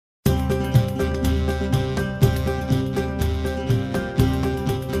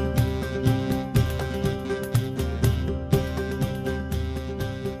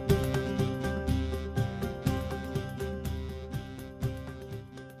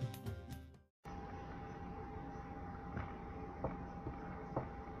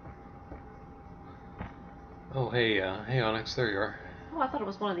Oh, hey, Onyx, there you are. Oh, I thought it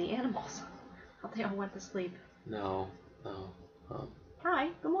was one of the animals. I thought they all went to sleep. No, no, um, Hi,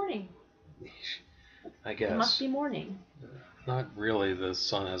 good morning. I It must guess. be morning. Not really, the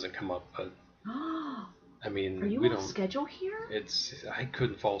sun hasn't come up, but, Are I mean, you we off don't, schedule here? I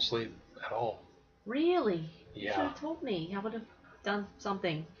couldn't fall asleep at all. Really? You should Yeah, have told me. I would have done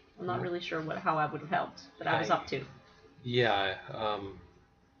something. I'm not well, really sure how I would have helped, but I was I, up to. yeah,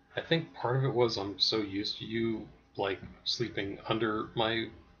 I think part of it was I'm so used to you, like, sleeping under my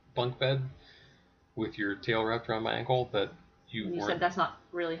bunk bed with your tail wrapped around my ankle that you And you said weren't. that's not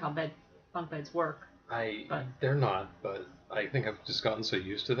really how bunk beds work, but They're not, but I think I've just gotten so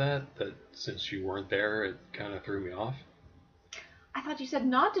used to that since you weren't there, it kind of threw me off. I thought you said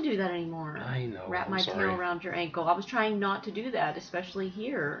not to do that anymore. I know, Wrap I'm my tail sorry. around your ankle. I was trying not to do that, especially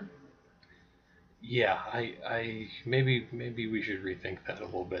here. Yeah, maybe we should rethink that a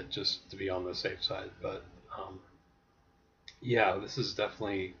little bit just to be on the safe side. But yeah, this is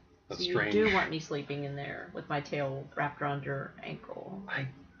definitely a So you do strange. want me sleeping in there with my tail wrapped around your ankle. I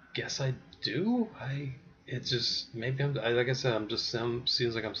guess I do. It's just maybe like I said,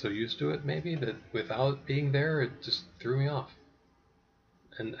 seems like I'm so used to it maybe that without being there, it just threw me off.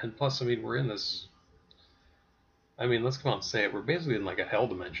 And plus, I mean, we're in this. I mean, let's come out and say it. We're basically in like a hell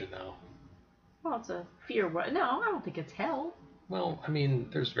dimension now. Well, it's a fear. No, I don't think it's hell. Well, I mean,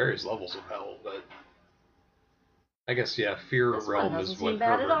 there's various levels of hell, but I guess yeah, fear This one realm doesn't is seem what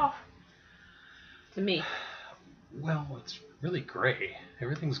bad at Herbert. all to me. Well, it's really gray.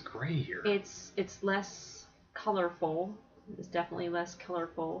 Everything's gray here. It's less colorful. It's definitely less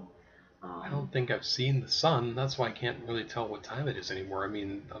colorful. I don't think I've seen the sun. That's why I can't really tell what time it is anymore. I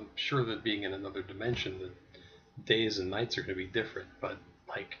mean, I'm sure that being in another dimension, the days and nights are going to be different, but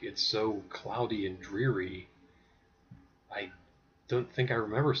like it's so cloudy and dreary. I don't think I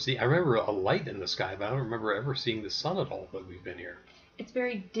remember seeing. I remember a light in the sky, but I don't remember ever seeing the sun at all that we've been here. It's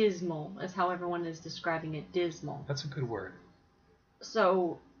very dismal, is how everyone is describing it. Dismal. That's a good word.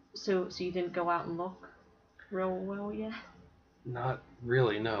 So, so you didn't go out and look real well yet? Not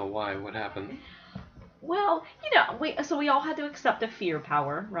really. No. Why? What happened? Well, we all had to accept a fear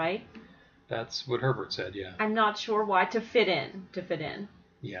power, right? That's what Herbert said. Yeah. I'm not sure why to fit in. To fit in.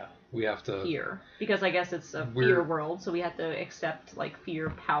 Yeah. We have to. Here because I guess it's a fear world, so we have to accept like fear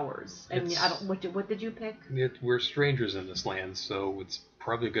powers. And I don't. What did you pick? We're strangers in this land, so it's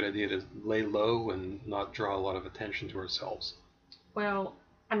probably a good idea to lay low and not draw a lot of attention to ourselves. Well,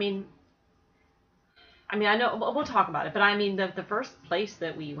 I mean, I know we'll talk about it, but I mean the first place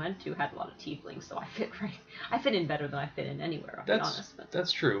that we went to had a lot of tieflings, so I fit in better than I fit in anywhere. I'll be honest. But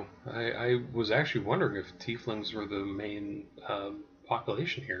That's true. I was actually wondering if tieflings were the main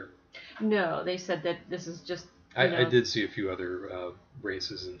population here. no, they said that this is just. I did see a few other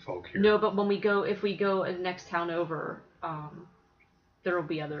races and folk here. No, but if we go the next town over, there will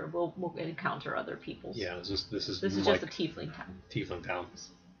be we'll encounter other peoples. Yeah, this is like just a tiefling town. Tiefling town.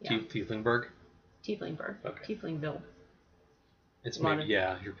 Yeah. Tieflingburg. Tieflingburg. Okay. Tieflingville. It's maybe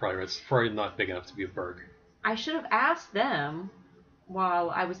yeah. You're probably right. It's probably not big enough to be a burg. I should have asked them while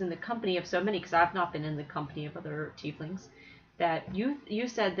I was in the company of so many, because I've not been in the company of other tieflings. That you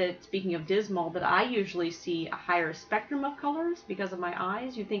said that, speaking of dismal, that I usually see a higher spectrum of colors because of my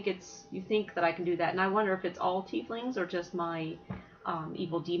eyes. You think that I can do that, and I wonder if it's all tieflings or just my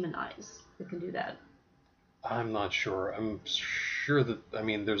evil demon eyes that can do that. I'm not sure. I'm sure that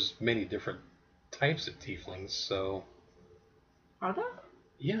there's many different types of tieflings. So Are there?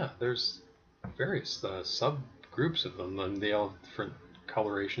 yeah, there's various subgroups of them, and they all have different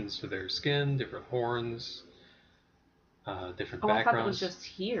colorations to their skin, different horns. Different backgrounds. I thought it was just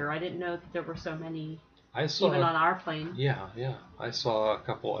here. I didn't know that there were so many. I saw even on our plane. Yeah. I saw a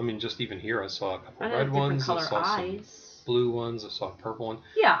couple. just even here, I saw a couple I red ones. Color I saw eyes. some blue ones. I saw a purple one.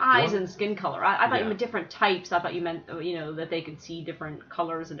 Yeah, eyes and skin color. I thought you meant different types. I thought you meant that they could see different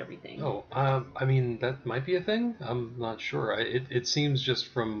colors and everything. Oh, that might be a thing. I'm not sure. It seems just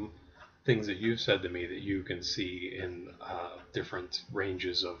from things that you've said to me that you can see in different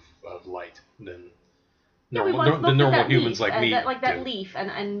ranges of light than. Yeah, the normal humans leaf, like me that leaf,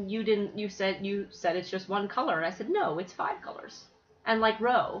 and you didn't. You said it's just one color, and I said no, it's 5 colors, and like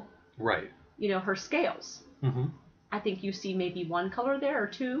Ro, right? Her scales. Mm-hmm. I think you see maybe 1 color there or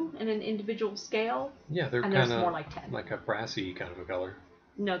 2 in an individual scale. Yeah, they're kind of more like 10, like a brassy kind of a color.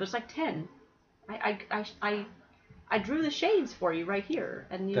 No, there's like 10. I drew the shades for you right here,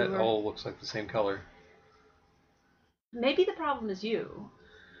 and that all looks like the same color. Maybe the problem is you.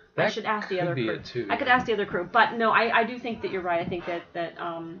 That I should ask the other crew. Too. I could ask the other crew, but no, I do think that you're right. I think that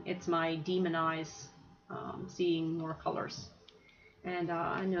it's my demon eyes seeing more colors. And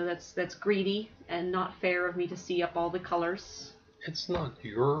I know that's greedy and not fair of me to see up all the colors. It's not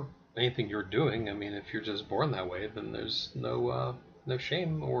anything you're doing. I mean, if you're just born that way, then there's no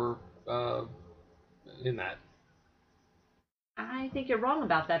shame or in that. I think you're wrong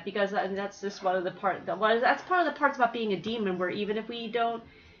about that because that's just one of the that's part of the parts about being a demon, where even if we don't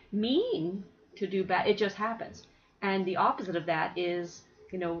mean to do bad, it just happens. And the opposite of that is,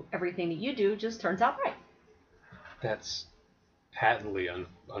 everything that you do just turns out right. That's patently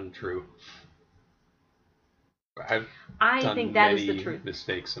untrue. I've I done think that is many the truth.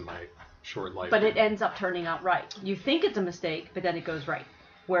 mistakes in my short life. But it ends up turning out right. You think it's a mistake, but then it goes right.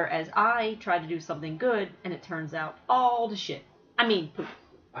 Whereas I try to do something good, and it turns out all to shit. I mean, poop.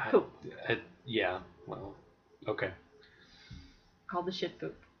 Poop. Yeah, well, okay. Called the shit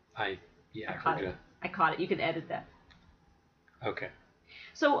poop. I caught it. You can edit that. Okay.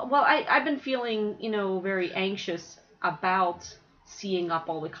 So, well, I've been feeling, very anxious about seeing up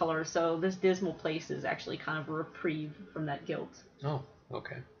all the colors. So this dismal place is actually kind of a reprieve from that guilt. Oh,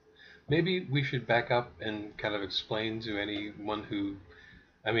 okay. Maybe we should back up and kind of explain to anyone who,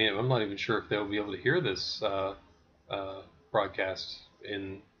 I mean, I'm not even sure if they'll be able to hear this broadcast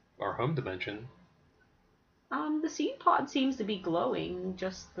in our home dimension. The seed pod seems to be glowing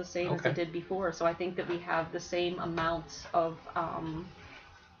just the same as it did before, so I think that we have the same amount of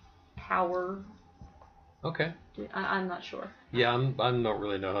power. Okay. I'm not sure. Yeah, I don't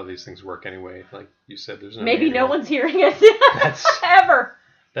really know how these things work anyway. Like you said, there's no Maybe manual. No one's hearing it ever.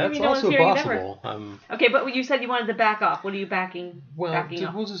 That's Maybe also possible. Okay, but you said you wanted to back off. What are you backing up?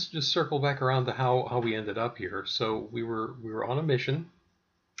 We'll just circle back around to how we ended up here. So we were on a mission.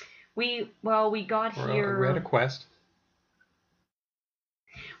 We got here. We had a quest.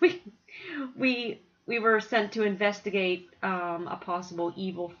 We were sent to investigate a possible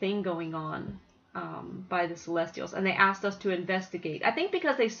evil thing going on by the Celestials, and they asked us to investigate. I think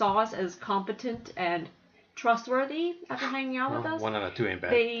because they saw us as competent and trustworthy after hanging out with us. 1 out of 2 ain't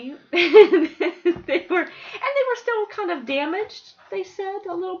bad. They were still kind of damaged. They said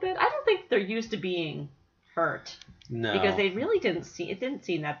a little bit. I don't think they're used to being hurt. No. Because they really didn't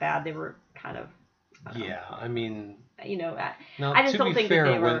seem that bad. They were kind of. Yeah, I mean. I just don't think fair,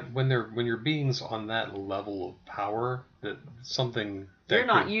 that they were. When your being's on that level of power, that something. That you're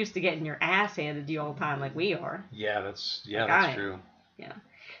not used to getting your ass handed to you all the time like we are. Yeah, that's true. Yeah.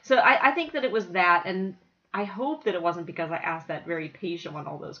 So I think that it was that, and I hope that it wasn't because I asked that very patient one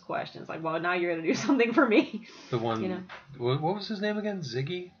all those questions. Like, well, now you're going to do something for me. The one. What was his name again?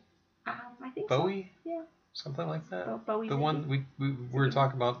 Ziggy? I think Bowie? So. Yeah. Something like that. Bowie. The Ziggy? one we were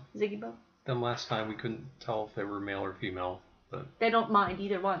talking about. Ziggy Bow. Them last time. We couldn't tell if they were male or female. But they don't mind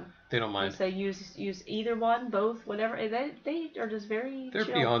either one. They don't mind. So use either one, both, whatever. They are just very. They're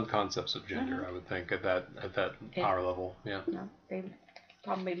chill. beyond concepts of gender, I would think, at that power level. Yeah. No, they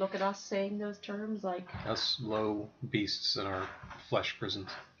probably look at us saying those terms like us low beasts in our flesh prisons.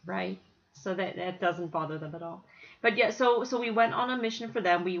 Right. So that doesn't bother them at all. But yeah, so we went on a mission for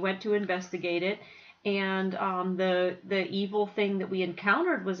them. We went to investigate it, and the evil thing that we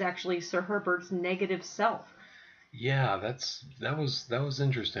encountered was actually Sir Herbert's negative self. Yeah, that was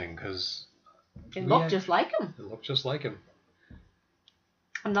interesting because it looked just like him. It looked just like him.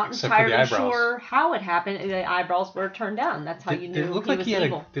 I'm not entirely sure how it happened. The eyebrows were turned down. That's how you knew he was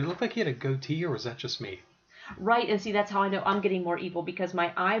evil. Did it look like he had a goatee, or was that just me? Right, and see, that's how I know I'm getting more evil, because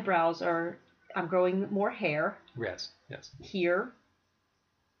my eyebrows I'm growing more hair. Yes. Here,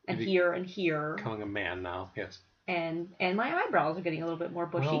 and here, and here. Becoming a man now, yes. And my eyebrows are getting a little bit more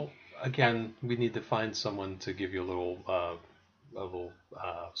bushy. Well, again, we need to find someone to give you a little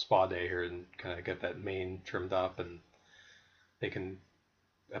spa day here and kind of get that mane trimmed up, and they can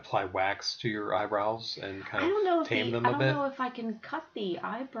apply wax to your eyebrows and kind of tame them a bit. I don't know if I can cut the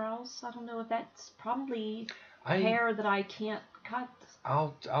eyebrows. I don't know if that's probably hair that I can't cut.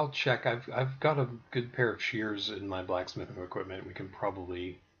 I'll check. I've got a good pair of shears in my blacksmithing equipment. We can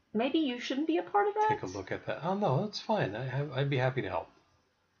probably. Maybe you shouldn't be a part of that. Take a look at that. Oh no, that's fine. I'd be happy to help.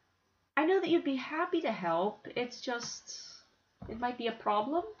 I know that you'd be happy to help. It's just it might be a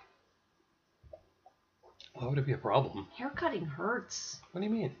problem. Why would it be a problem? Haircutting hurts. What do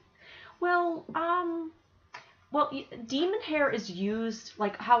you mean? Well, demon hair is used,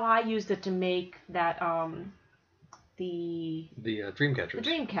 like how I used it to make that, the dream catcher. The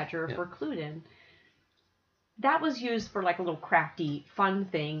dream catcher for Cluden. That was used for like a little crafty, fun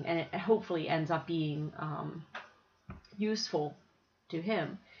thing, and it hopefully ends up being useful to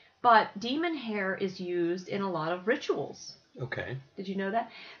him. But demon hair is used in a lot of rituals. Okay. Did you know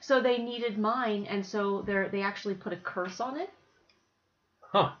that? So they needed mine, and so they actually put a curse on it.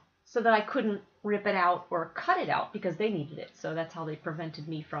 Huh. so that I couldn't rip it out or cut it out because they needed it. So that's how they prevented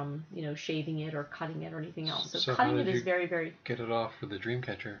me from, shaving it or cutting it or anything else. So cutting it is very, very... Get it off with the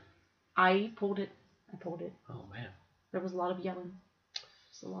Dreamcatcher? I pulled it. Oh, man. There was a lot of yelling.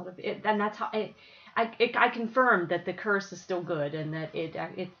 There's a lot of it, and that's how I confirmed that the curse is still good and that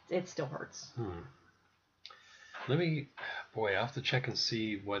it still hurts. I'll have to check and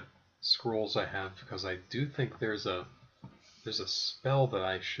see what scrolls I have, because I do think there's a spell that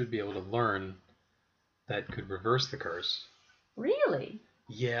I should be able to learn that could reverse the curse. Really?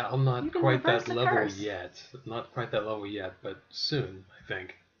 Yeah, I'm not quite that level yet. Not quite that level yet, but soon, I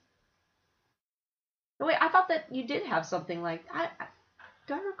think. Wait, I thought that you did have something like...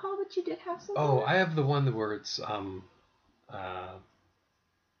 do I recall that you did have something? Oh, I have the one where it's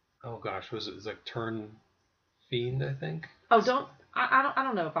was it like Turn Fiend, I think? Oh, I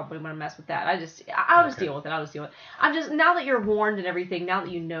don't know if I would want to mess with that. I'll just deal with it. I'm just, now that you're warned and everything, now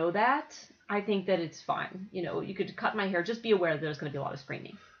that you know that, I think that it's fine. You could cut my hair. Just be aware that there's going to be a lot of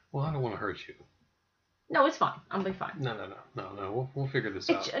screaming. Well, I don't want to hurt you. No, it's fine. I'll be fine. No. We'll figure this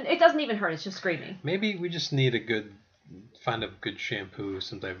out. It doesn't even hurt. It's just screaming. Maybe we just need find a good shampoo,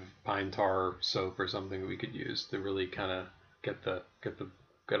 some type of pine tar soap or something we could use to really kind of get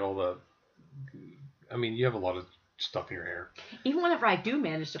all the... I mean, you have a lot of stuff in your hair. Even whenever I do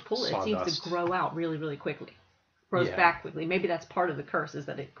manage to pull it, it seems to grow out really, really quickly. Grows back quickly. Maybe that's part of the curse, is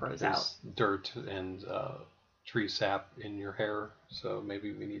that it grows out. Dirt and tree sap in your hair, so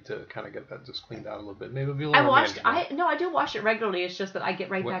maybe we need to kind of get that just cleaned out a little bit. Maybe it'll be a little I do wash it regularly. It's just that I get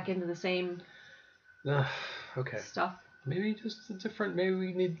back into the same stuff. Maybe just a different. Maybe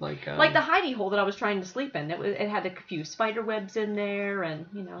we need like the hidey hole that I was trying to sleep in. It had a few spider webs in there, and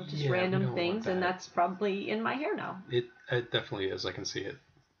just random things, and that's probably in my hair now. It definitely is. I can see it.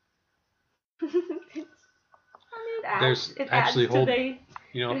 It adds to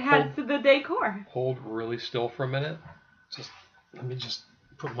the decor. Hold really still for a minute. Let me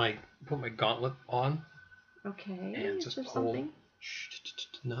put my gauntlet on. Okay. And just pull. Something?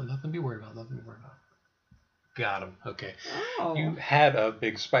 No, nothing to be worried about. Got him. Okay. Oh. You had a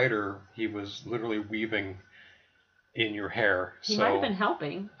big spider. He was literally weaving in your hair. He might have been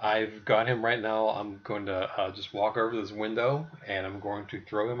helping. I've got him right now. I'm going to just walk over to this window, and I'm going to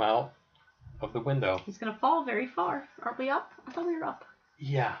throw him out of the window. He's going to fall very far. Aren't we up? I thought we were up.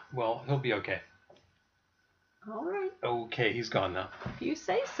 Yeah. Well, he'll be okay. All right. Okay, he's gone now. If you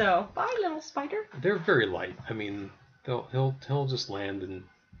say so. Bye, little spider. They're very light. I mean, he'll just land and...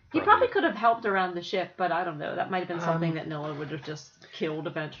 He probably could have helped around the ship, but I don't know. That might have been something that Noah would have just killed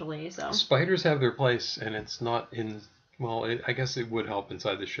eventually. So spiders have their place, and it's not in... Well, I guess it would help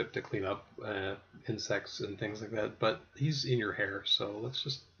inside the ship to clean up insects and things like that. But he's in your hair, so let's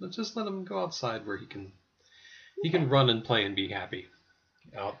just let him go outside where he can run and play and be happy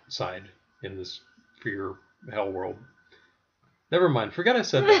outside in this fear hell world. Never mind. Forget I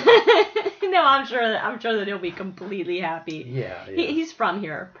said that. No, I'm sure that he'll be completely happy. Yeah. He's from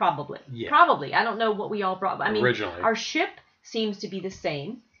here, probably. Yeah. Probably. I don't know what we all brought. I mean, originally, our ship seems to be the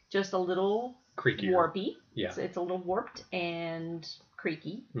same, just a little creaky, warpy. Yeah. It's a little warped and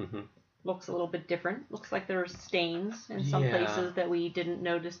creaky. Mm-hmm. Looks a little bit different. Looks like there's stains in some places that we didn't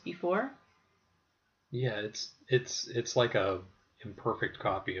notice before. Yeah, it's like a imperfect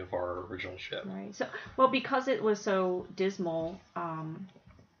copy of our original ship. Right. So, because it was so dismal,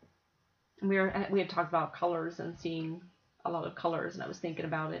 we had talked about colors and seeing a lot of colors, and I was thinking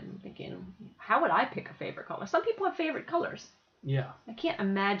about it and thinking, how would I pick a favorite color? Some people have favorite colors. Yeah. I can't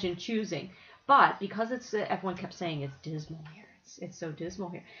imagine choosing, but because everyone kept saying it's dismal here. It's so dismal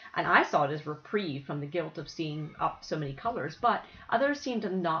here, and I saw it as reprieve from the guilt of seeing up so many colors, but others seem to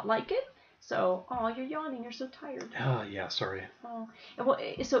not like it. So, you're yawning. You're so tired. Oh, yeah, sorry. Oh, well,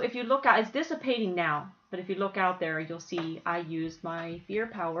 so if you look out, it's dissipating now, but if you look out there, you'll see I used my fear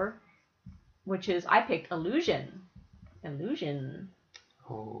power, which is, I picked illusion. Illusion.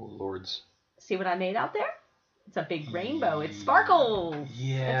 Oh, lords. See what I made out there? It's a big rainbow. It sparkles.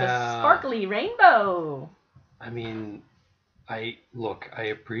 Yeah. It's a sparkly rainbow. I mean, I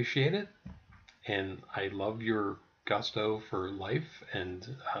appreciate it, and I love your gusto for life,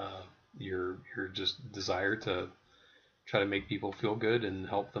 and your just desire to try to make people feel good and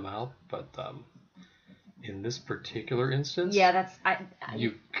help them out, but in this particular instance,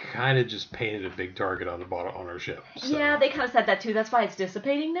 you kind of just painted a big target on the bottom on our ship. So. Yeah, they kind of said that too. That's why it's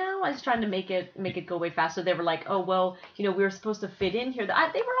dissipating now. I was trying to make it go way faster. They were like, oh well, we were supposed to fit in here. They were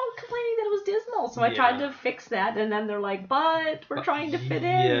all complaining that it was dismal, so I tried to fix that, and then they're like, but we're trying to fit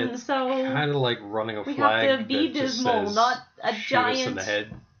in, it's so kind of like running a flag. We have to be dismal, not a giant. Shoot us in the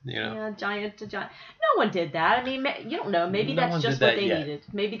head. You know? Yeah, giant to giant. No one did that. I mean, you don't know. Maybe No that's one just did what that they yet. needed.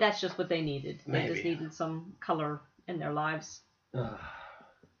 Maybe that's just what they needed. They just Maybe. needed some color in their lives. Ugh.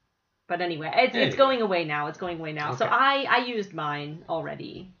 But anyway, it's going away now. It's going away now. Okay. So I used mine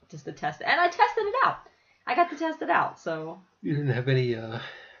already just to test it, and I tested it out. I got to test it out. So You didn't have any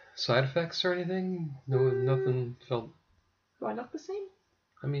side effects or anything? No, nothing felt. do I look the same?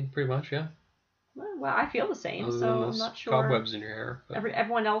 I mean, pretty much, yeah. Well, I feel the same, Other so than I'm those not sure. cobwebs in your hair. But...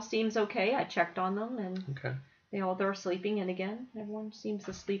 Everyone else seems okay. I checked on them, and Okay. they're sleeping. And again, everyone seems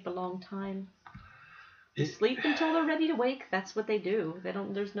to sleep a long time. It... Sleep until they're ready to wake. That's what they do. They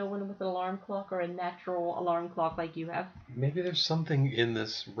don't. There's no one with an alarm clock or a natural alarm clock like you have. Maybe there's something in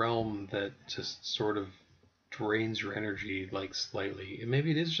this realm that just sort of drains your energy, like, slightly. And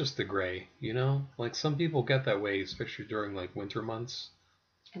maybe it is just the gray, you know? Like, some people get that way, especially during, like, winter months.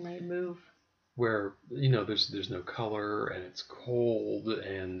 And they move. Where, you know, there's no color, and it's cold,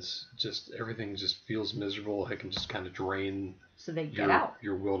 and just everything just feels miserable. It can just kind of drain so they get out.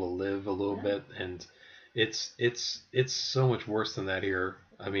 Your will to live a little bit, and it's so much worse than that here.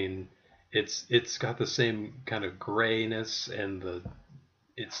 I mean, it's got the same kind of grayness, and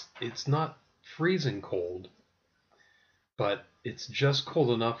it's not freezing cold, but it's just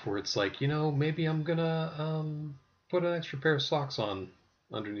cold enough where it's like, you know, maybe I'm gonna put an extra pair of socks on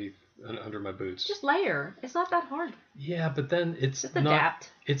under my boots. Just layer. It's not that hard. Yeah, but then just adapt.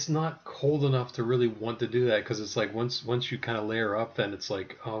 It's not cold enough to really want to do that, because it's like once you kind of layer up, then it's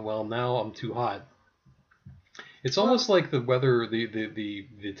like, oh well, now I'm too hot. It's almost like the weather,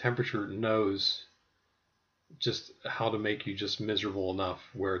 the temperature knows just how to make you just miserable enough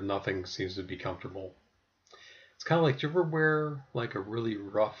where nothing seems to be comfortable. It's kind of like, do you ever wear like a really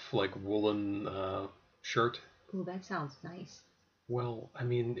rough, like, woolen shirt? Ooh, that sounds nice. Well, I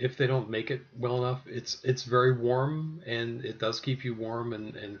mean, if they don't make it well enough, it's very warm, and it does keep you warm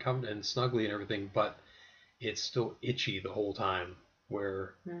and snuggly and everything, but it's still itchy the whole time.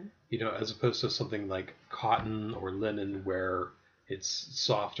 Where, you know, as opposed to something like cotton or linen, where it's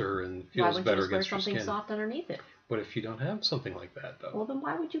softer and feels better against your skin. Why wouldn't you just wear something soft underneath it? But if you don't have something like that, though. Well, then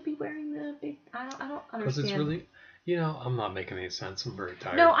why would you be wearing the big? I don't understand. Because it's really, you know, I'm not making any sense. I'm very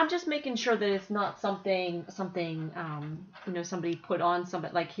tired. No, I'm just making sure that it's not something, you know, somebody put on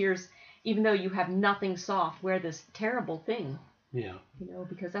somebody. Like, here's, even though you have nothing soft, wear this terrible thing. Yeah. You know,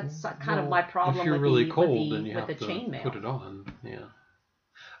 because that's kind of my problem if you're with really the, cold, with the, then you with have the to chainmail. put it on. Yeah.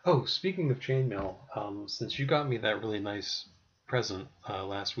 Oh, speaking of chainmail, since you got me that really nice present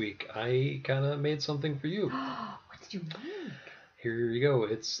last week, I kind of made something for you. What did you make? Here you go.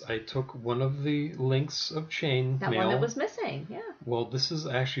 I took one of the links of chainmail. That one that was missing, yeah. Well, this is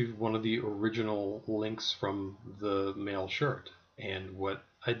actually one of the original links from the mail shirt. And what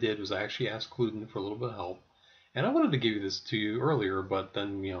I did was I actually asked Cluden for a little bit of help. And I wanted to give this to you earlier, but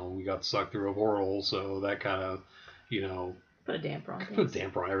then, you know, we got sucked through a portal, so that kind of, you know... Put a damper on things. Put a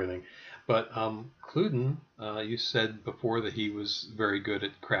damper on everything. But Cluden, you said before that he was very good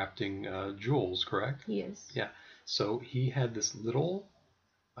at crafting jewels, correct? He is. Yeah. So he had this little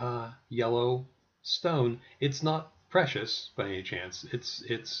yellow stone. It's not precious by any chance.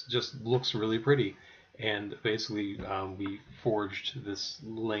 It's just looks really pretty. And basically, we forged this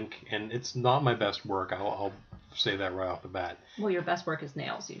link, and it's not my best work. I'll say that right off the bat. Well, your best work is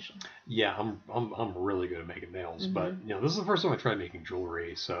nails usually. Yeah, I'm really good at making nails, but you know, this is the first time I tried making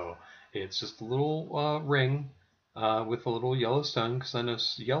jewelry, so it's just a little ring with a little yellow stone, because I know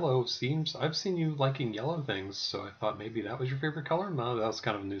yellow seems. I've seen you liking yellow things, so I thought maybe that was your favorite color. No, that was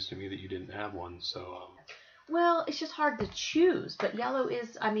kind of news to me that you didn't have one. So. Well, it's just hard to choose, but yellow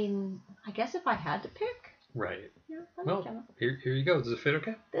is. I mean, I guess if I had to pick. Right. Yeah, well, here you go. Does it fit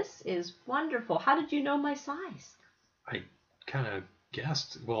okay? This is wonderful. How did you know my size? I kind of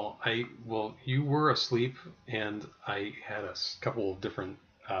guessed. Well, you were asleep, and I had a couple of different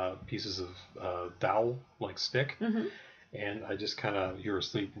pieces of dowel, like stick, and I just kind of, you're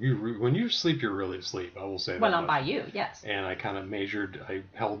asleep. When you sleep, you're really asleep. I will say that. Well, I'm by you, yes. And I kind of measured. I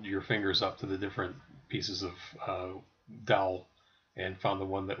held your fingers up to the different pieces of dowel, and found the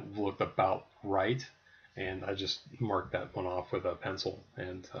one that looked about right. And I just marked that one off with a pencil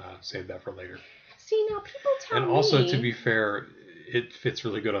and saved that for later. See, now people tell me... And also, to be fair, it fits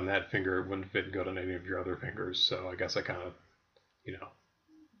really good on that finger. It wouldn't fit good on any of your other fingers. So I guess I kind of, you know...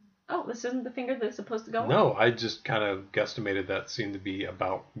 Oh, this isn't the finger that's supposed to go on? No, I just kind of guesstimated that seemed to be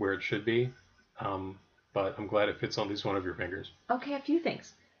about where it should be. But I'm glad it fits on at least one of your fingers. Okay, a few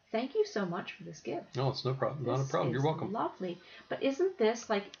things. Thank you so much for this gift. No, it's no problem. Not a problem. You're welcome. Lovely. But isn't this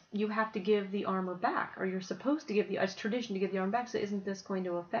like you have to give the armor back, or you're supposed to give it's tradition to give the armor back? So isn't this going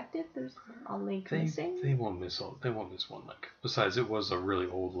to affect it? There's a link missing. They won't miss one link. Besides, it was a really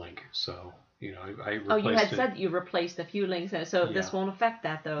old link, so I replaced it. Oh, you had said that you replaced a few links, so this won't affect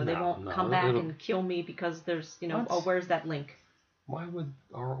that though. They won't come back and kill me because there's oh, where's that link? Why would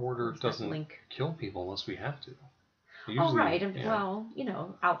our order doesn't kill people unless we have to? Usually, right. Well,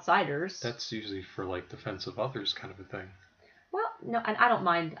 outsiders. That's usually for like defense of others kind of a thing. Well, no, and I don't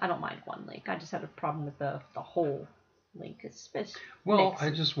mind one link. I just had a problem with the whole link. It's well, I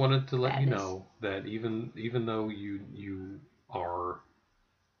just wanted to let you know that even though you are,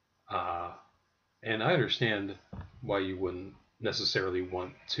 and I understand why you wouldn't necessarily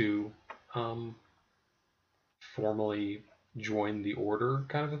want to formally join the order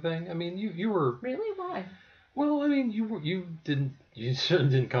kind of a thing. I mean, you were really why? Well, I mean, you didn't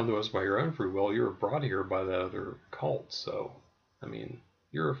come to us by your own free will. You were brought here by that other cult. So, I mean,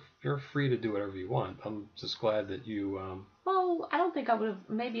 you're free to do whatever you want. I'm just glad that you. Well, I don't think I would have.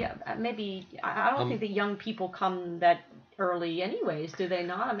 Maybe I don't think that young people come that early, anyways. Do they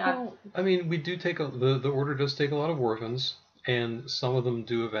not? I mean, we do take the order does take a lot of orphans, and some of them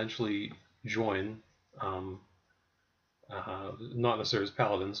do eventually join. Not necessarily as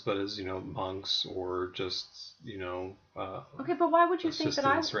paladins, but as monks or just okay, but why would you think that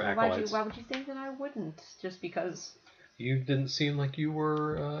I? Why would you think that I wouldn't? Just because you didn't seem like you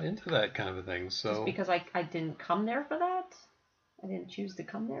were into that kind of a thing. So just because I didn't come there for that, I didn't choose to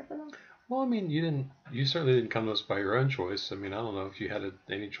come there for that. Well, I mean, you certainly didn't come to us by your own choice. I mean, I don't know if you had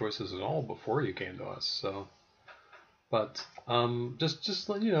any choices at all before you came to us. So, but just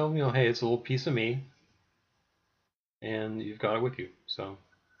let you know, hey, it's a little piece of me. And you've got it with you, so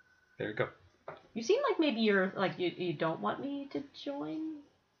there you go. You seem like maybe you're like you don't want me to join.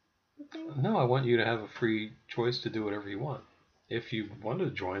 No, I want you to have a free choice to do whatever you want. If you wanted to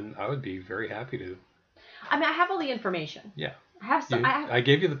join, I would be very happy to. I mean, I have all the information. Yeah. I have some. I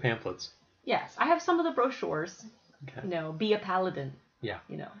gave you the pamphlets. Yes, I have some of the brochures. Okay. Be a paladin. Yeah.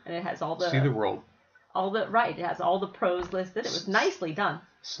 And it has all the. See the world. It has all the pros listed. It was nicely done.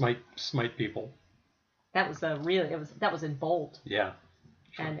 Smite people. That was that was in bold. Yeah.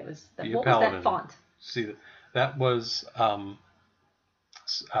 Sure. And it was what was that font? See, that was I'm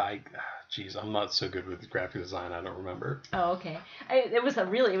not so good with graphic design. I don't remember. Oh, okay. It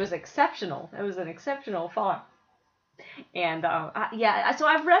was exceptional. It was an exceptional font. And so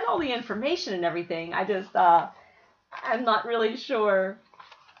I've read all the information and everything. I just I'm not really sure.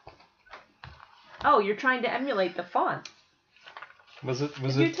 Oh, you're trying to emulate the font.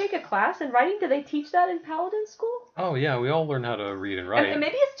 Did you take a class in writing? Do they teach that in Paladin school? Oh, yeah. We all learn how to read and write. And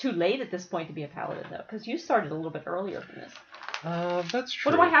maybe it's too late at this point to be a Paladin, though, because you started a little bit earlier than this. That's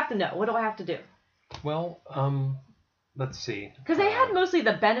true. What do I have to know? What do I have to do? Well, let's see. Because they had mostly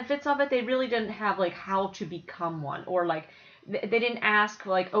the benefits of it. They really didn't have, like, how to become one. Or, like, they didn't ask,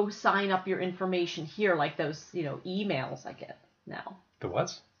 like, oh, sign up your information here, like those, emails I get now. The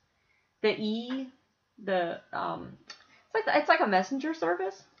what? It's like a messenger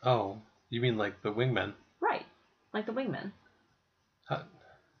service. Oh, you mean like the wingmen? Right, like the wingmen.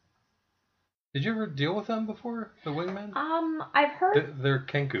 Did you ever deal with them before, the wingmen? I've heard... They're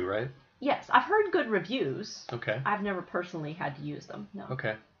Kenku, right? Yes, I've heard good reviews. Okay. I've never personally had to use them, no.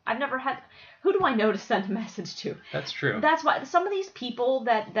 Okay. I've never had... Who do I know to send a message to? That's true. That's why some of these people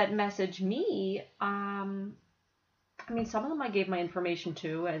that message me, I mean, some of them I gave my information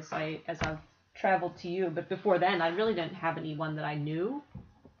to as I've traveled to you, but before then I really didn't have anyone that I knew,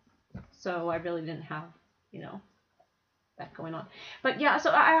 so I really didn't have that going on. But yeah,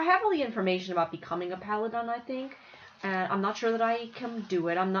 so I have all the information about becoming a paladin, I think, and I'm not sure that I can do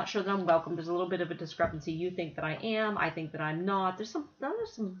it. I'm not sure that I'm welcome. There's a little bit of a discrepancy. You think that I am, I think that I'm not. There's some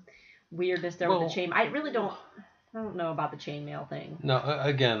weirdness there with the chain. I don't know about the chainmail thing. No,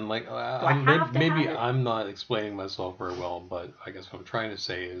 again, like maybe I'm not explaining myself very well, but I guess what I'm trying to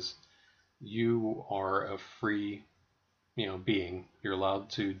say is you are a free, being. You're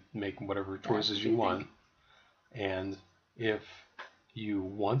allowed to make whatever choices you want. And if you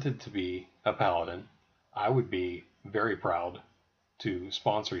wanted to be a paladin, I would be very proud to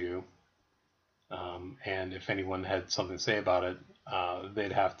sponsor you. And if anyone had something to say about it,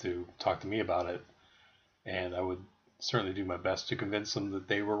 they'd have to talk to me about it. And I would certainly do my best to convince them that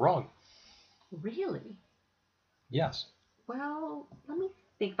they were wrong. Really? Yes. Well, let me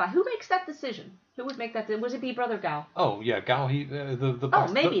think about who makes that decision. Who would make that? Would it be Brother Gao? Oh yeah, Gao. He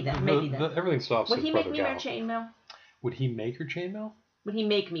maybe then. Everything stops. Would he make me wear chainmail? Would he make your chainmail? Would he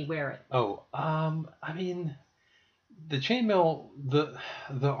make me wear it? Oh, I mean, the chainmail,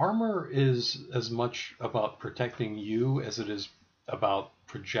 the armor is as much about protecting you as it is about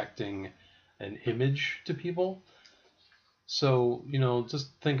projecting an image to people. So, just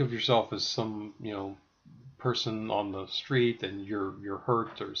think of yourself as some, person on the street, and you're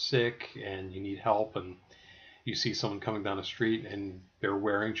hurt or sick and you need help, and you see someone coming down the street and they're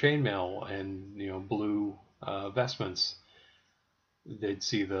wearing chainmail and blue vestments. They'd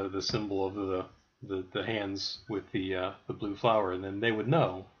see the symbol of the hands with the blue flower, and then they would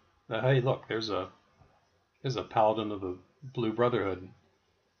know that, hey, look, there's a paladin of the Blue Brotherhood.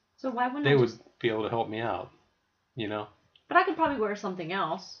 So why wouldn't They I would just... be able to help me out, you know. But I could probably wear something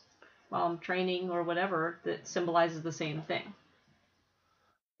else while I'm training or whatever that symbolizes the same thing.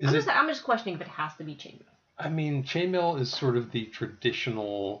 I'm just questioning if it has to be chainmail. I mean, chainmail is sort of the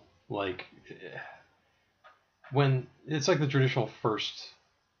traditional, like, when it's like the traditional first.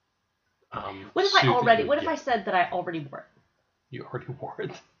 What if I said that I already wore it? You already wore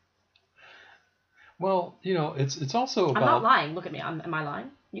it. Well, it's also about. I'm not lying. Look at me. Am I lying?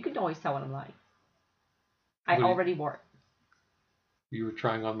 You can always tell when I'm lying. I already wore it. You were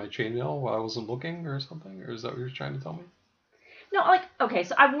trying on my chainmail while I wasn't looking, or something, or is that what you're trying to tell me? No, like, okay,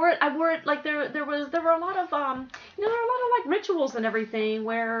 so I wore it like there were a lot of like rituals and everything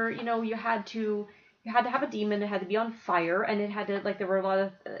where you had to have a demon, it had to be on fire, and it had to, like, there were a lot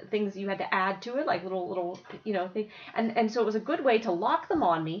of things you had to add to it, like little thing, and so it was a good way to lock them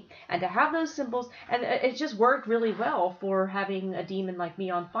on me and to have those symbols, and it just worked really well for having a demon like me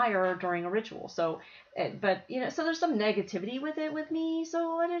on fire during a ritual. So, but so there's some negativity with it with me,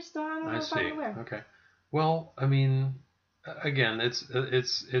 so I just don't know if I'm aware. Okay, well, I mean. Again,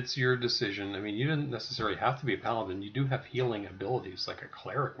 it's your decision. I mean, you didn't necessarily have to be a paladin. You do have healing abilities. Like a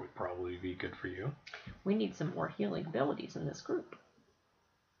cleric would probably be good for you. We need some more healing abilities in this group.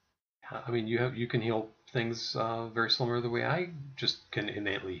 I mean, you can heal things very similar to the way I just can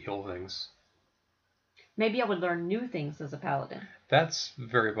innately heal things. Maybe I would learn new things as a paladin. That's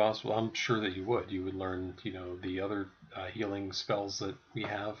very possible. I'm sure that you would. You would learn, the other healing spells that we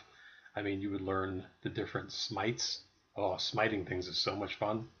have. I mean, you would learn the different smites. Oh, smiting things is so much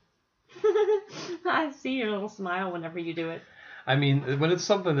fun. I see your little smile whenever you do it. I mean, when it's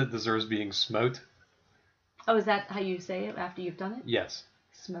something that deserves being smote. Oh, is that how you say it after you've done it? Yes.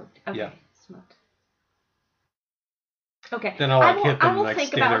 Smote. Okay, yeah. Smote. Okay. Then I'll hit them next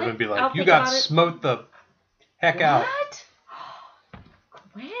stand over and be like, you got smote the heck out. What?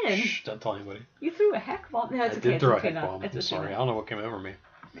 Quinn. Shh, don't tell anybody. You threw a heck bomb? No, it's okay. I did throw a heck bomb. I'm sorry. I don't know what came over me.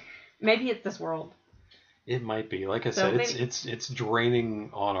 Maybe it's this world. It might be. Like I said, it's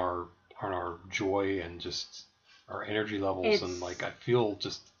draining on our joy and just our energy levels, and like I feel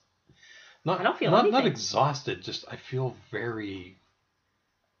just I don't feel anything. Not exhausted, just I feel very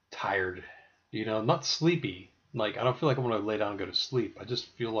tired. Not sleepy. Like I don't feel like I want to lay down and go to sleep. I just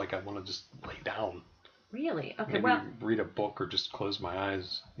feel like I want to just lay down. Really? Okay. Maybe read a book or just close my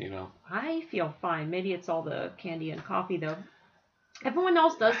eyes. I feel fine. Maybe it's all the candy and coffee though. Everyone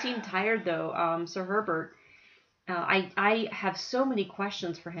else does seem tired, though. Sir Herbert, I have so many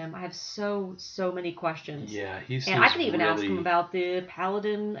questions for him. I have so many questions. Yeah, he's. And I can even ask him about the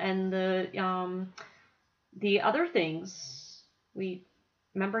paladin and the other things.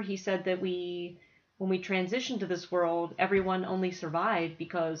 Remember he said that when we transitioned to this world, everyone only survived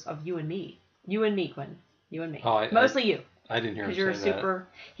because of you and me. You and me, Quinn. You and me. Mostly you. I didn't hear him say that. Because you're super.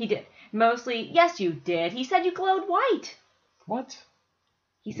 He did. Mostly. Yes, you did. He said you glowed white. What?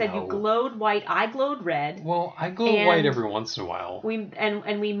 He said you glowed white. I glowed red. Well, I glow white every once in a while.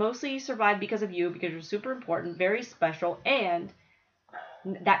 We mostly survived because of you, because you're super important, very special, and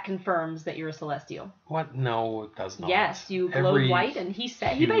that confirms that you're a celestial. What? No, it does not. Yes, you glowed white, and he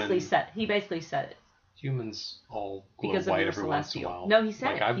basically said it. Humans all glow white every once in a while. No, he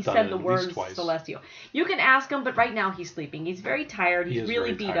said it. He said the word celestial. You can ask him, but right now he's sleeping. He's very tired. He's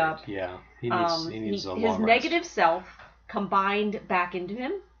really beat up. Yeah, he needs a long rest. His negative self combined back into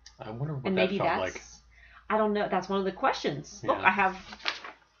him. I wonder what that felt like. I don't know. That's one of the questions. Yeah. Look, I have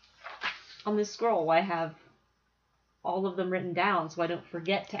on this scroll. I have all of them written down, so I don't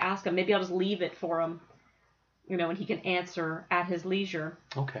forget to ask him. Maybe I'll just leave it for him, and he can answer at his leisure.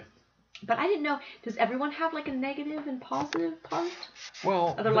 Okay. But I didn't know. Does everyone have like a negative and positive part?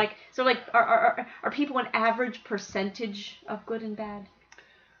 Well, are people an average percentage of good and bad?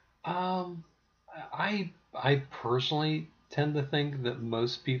 I personally tend to think that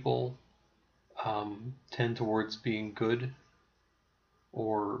most people tend towards being good,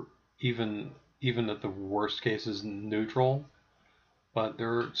 or even at the worst cases neutral. But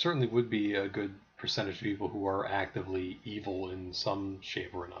there certainly would be a good percentage of people who are actively evil in some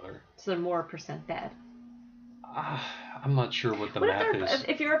shape or another. So they're more percent bad. I'm not sure what the What math if is.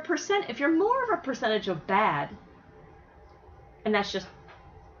 if you're more of a percentage of bad, and that's just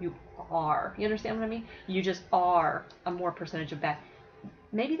you are. You understand what I mean? You just are a more percentage of bad.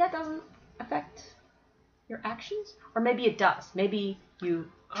 Maybe that doesn't affect your actions, or maybe it does. Maybe you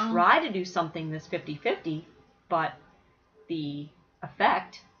try to do something that's 50-50, but the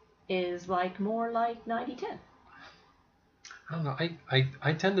effect is like more like 90-10. I don't know.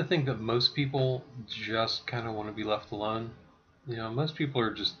 I tend to think that most people just kind of want to be left alone. Most people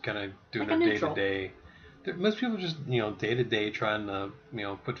are just kind of doing Like a their neutral. day to day. Most people just day to day trying to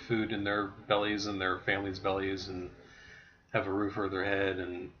put food in their bellies and their family's bellies and have a roof over their head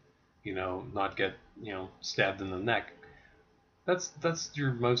and not get stabbed in the neck. That's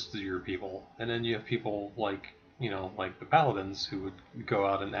your most of your people, and then you have people like like the paladins who would go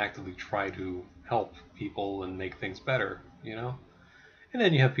out and actively try to help people and make things better. And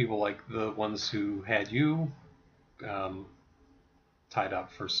then you have people like the ones who had you um, tied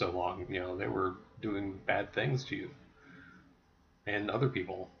up for so long. They were doing bad things to you and other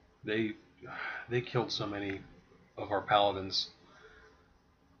people. They killed so many of our paladins.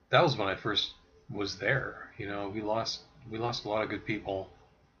 That was when I first was there. We lost a lot of good people,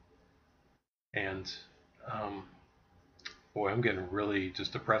 and boy, I'm getting really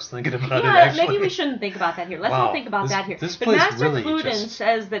just depressed thinking about it. Actually, maybe we shouldn't think about that here. Let's not think about that here. This But place Master really Cluden just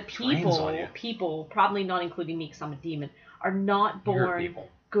says that drains on you. people, probably not including me because I'm a demon, are not You're born people.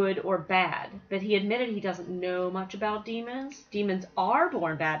 good or bad. But he admitted he doesn't know much about demons. Demons are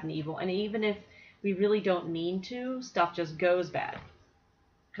born bad and evil, and even if we really don't mean to, stuff just goes bad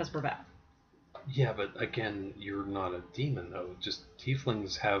because we're bad. Yeah, but again, you're not a demon though. Just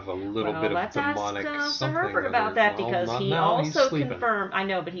tieflings have a little bit of let's demonic ask something. Herbert about that because not he now, also he's confirmed. I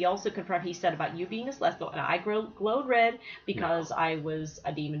know, but he also confirmed. He said about you being a celestial, and I glowed red because I was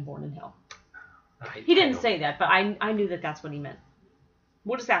a demon born in hell. He didn't say that, but I knew that that's what he meant.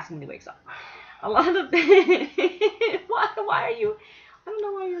 We'll just ask him when he wakes up. A lot of why are you? I don't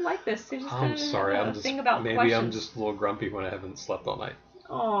know why you're like this. I'm sorry. I'm just maybe questions. I'm just a little grumpy when I haven't slept all night.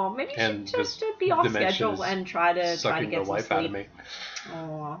 Oh, maybe you And should just be off schedule and try to get sucking the some life sleep. out of me.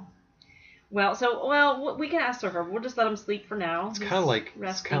 Oh. Well, we can ask Surfer. We'll just let him sleep for now. It's kind of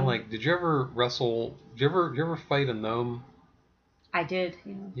like. Did you ever wrestle? Did you ever fight a gnome? I did.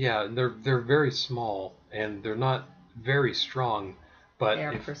 Yeah, they're very small and they're not very strong, but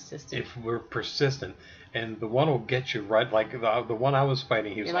if we're persistent, and the one will get you right. Like the one I was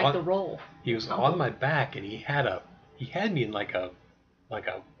fighting, he was like the roll. He was on my back, and he had me in like a.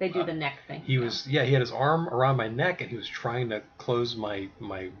 They do the neck thing. He had his arm around my neck, and he was trying to close my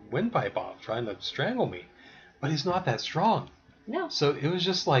windpipe off, trying to strangle me, but he's not that strong. No. So it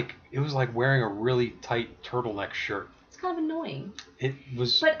was like wearing a really tight turtleneck shirt. It's kind of annoying. It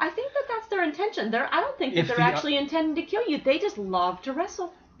was. But I think that's their intention. I don't think that they're actually intending to kill you. They just love to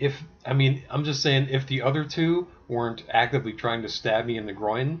wrestle. I'm just saying, if the other two weren't actively trying to stab me in the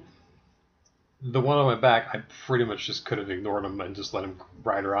groin, the one on my back, I pretty much just could have ignored him and just let him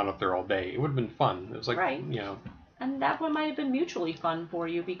ride around up there all day. It would have been fun. It was like, right. And that one might have been mutually fun for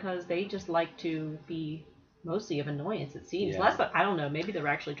you because they just like to be mostly of annoyance, it seems. Yeah. I don't know. Maybe they're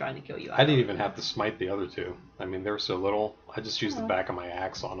actually trying to kill you. I didn't even have to smite the other two. I mean, they were so little. I just used the back of my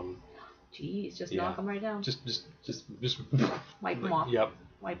axe on them. Jeez, just knock them right down. Just wipe them off. Yep.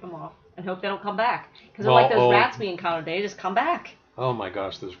 Wipe them off and hope they don't come back. Because they're like those rats we encountered. They just come back. Oh my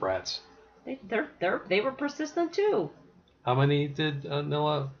gosh, those rats. They were persistent too. How many did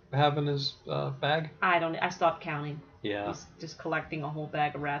Nilla have in his bag? I stopped counting. Yeah. He's just collecting a whole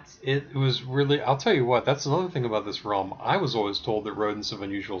bag of rats. It was really. I'll tell you what. That's another thing about this realm. I was always told that rodents of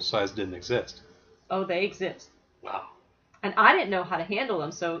unusual size didn't exist. Oh, they exist. Wow. And I didn't know how to handle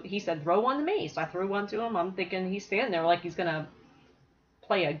them, so he said, "Throw one to me." So I threw one to him. I'm thinking he's standing there like he's gonna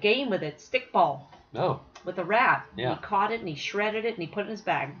play a game with it, stickball. No. With a rat. Yeah. He caught it and he shredded it and he put it in his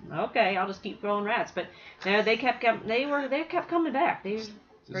bag. Okay, I'll just keep throwing rats. But they kept coming back. They were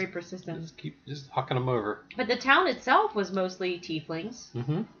very persistent. Just hucking them over. But the town itself was mostly tieflings.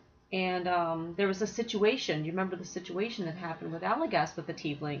 Mm-hmm. And there was a situation. Do you remember the situation that happened with Alagast with the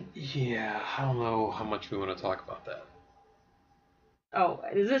tiefling? Yeah, I don't know how much we want to talk about that. Oh,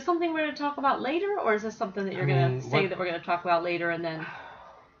 is this something we're going to talk about later, or is this something that you're going to say that we're going to talk about later and then?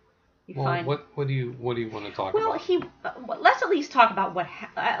 What do you want to talk about? Let's at least talk about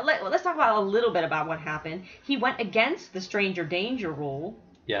let's talk about a little bit about what happened. He went against the stranger danger rule.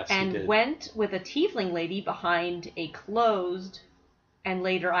 Yes, and he did. Went with a tiefling lady behind a closed, and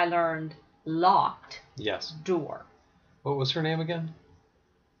later I learned locked. Yes. Door. What was her name again?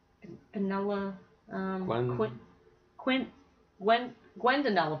 Penella. Quinn.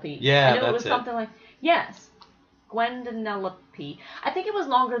 Gwendonelope. Yeah, I knew it was something like yes. Gwendonelope. I think it was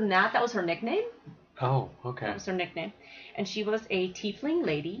longer than that. That was her nickname. Oh, okay. That was her nickname. And she was a tiefling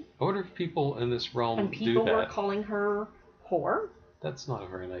lady. I wonder if people in this realm and do people that. were calling her whore. That's not a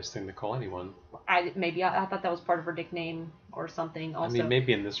very nice thing to call anyone. I thought that was part of her nickname or something. Also, I mean,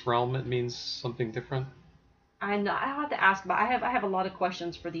 maybe in this realm it means something different. I have to ask, but I have a lot of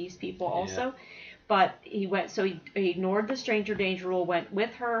questions for these people also. Yeah. But he ignored the stranger danger rule, went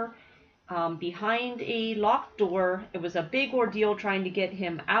with her behind a locked door. It was a big ordeal trying to get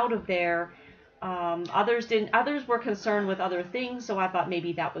him out of there. Others didn't. Others were concerned with other things, so I thought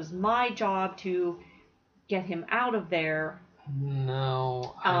maybe that was my job to get him out of there.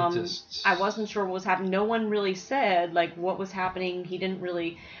 No, I wasn't sure what was happening. No one really said like what was happening. He didn't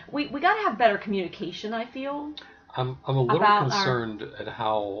really. We gotta have better communication, I feel. I'm a little concerned at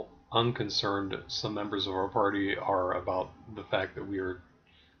how unconcerned some members of our party are about the fact that we are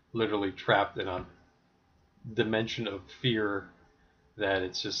literally trapped in a dimension of fear that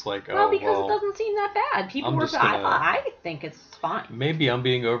it's just like, well, because it doesn't seem that bad. People were. I think it's fine. Maybe I'm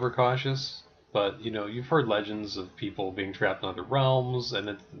being overcautious, but you've heard legends of people being trapped in other realms,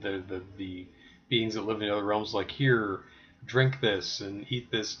 and the beings that live in other realms like, here, drink this and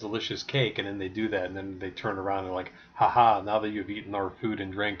eat this delicious cake, and then they do that, and then they turn around and like, haha, now that you've eaten our food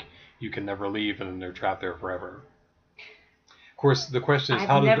and drink, you can never leave, and then they're trapped there forever. Of course, the question is,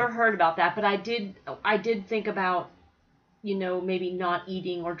 I've never heard about that, but I did think about, maybe not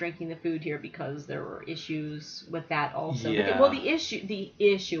eating or drinking the food here because there were issues with that also. Yeah. Well, the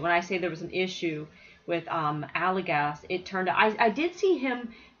issue, when I say there was an issue with Alagast, it turned out, I did see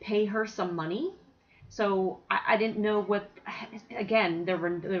him pay her some money. So I didn't know what, again, there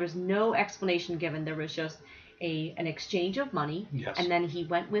was no explanation given. There was just an exchange of money. Yes. And then he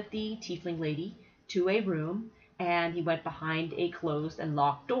went with the tiefling lady to a room, and he went behind a closed and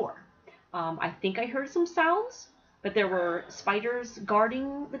locked door. I think I heard some sounds, but there were spiders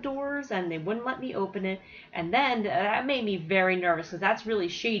guarding the doors, and they wouldn't let me open it. And then that made me very nervous, because that's really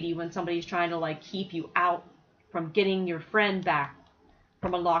shady when somebody's trying to like keep you out from getting your friend back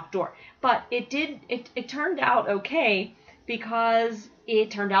from a locked door. But it turned out okay, because it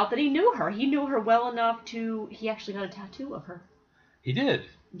turned out that he knew her. He knew her well enough he actually got a tattoo of her. He did?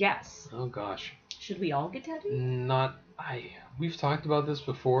 Yes. Oh gosh. Should we all get tattoos? We've talked about this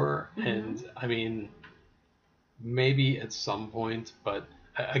before, and I mean, maybe at some point, but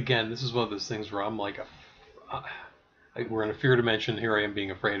again, this is one of those things where I'm like, we're in a fear dimension, here I am being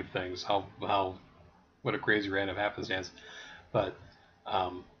afraid of things, what a crazy random happenstance. But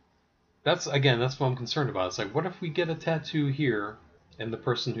that's what I'm concerned about. It's like, what if we get a tattoo here, and the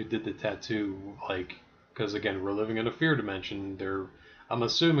person who did the tattoo, like, because again, we're living in a fear dimension, I'm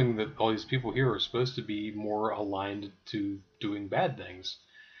assuming that all these people here are supposed to be more aligned to doing bad things.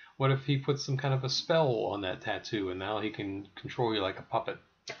 What if he puts some kind of a spell on that tattoo, and now he can control you like a puppet?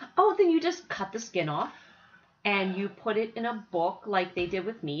 Oh, then you just cut the skin off, and you put it in a book like they did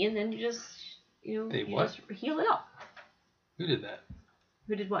with me, and then you just, just heal it up. Who did that?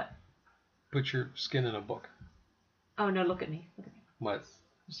 Who did what? Put your skin in a book. Oh, no, look at me. What?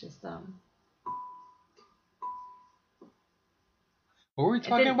 It's just, What were we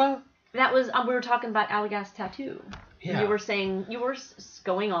talking about? That was, we were talking about Alagast's tattoo. Yeah. You were saying, you were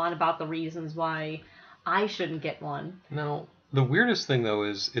going on about the reasons why I shouldn't get one. No, the weirdest thing, though,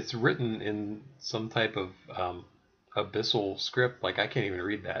 is it's written in some type of abyssal script. Like, I can't even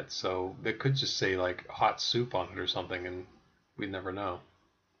read that, so it could just say, like, hot soup on it or something, and we'd never know.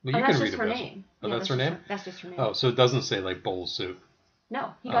 But you can read her name. Oh, yeah, that's her name? That's just her name. Oh, so it doesn't say, like, bowl soup.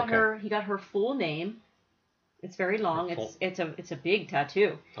 No, he got her full name. It's very long. It's a big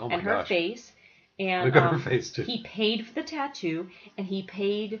tattoo. Oh my and her gosh. face. And look at her face too. He paid for the tattoo, and he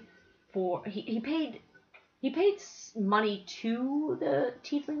paid money to the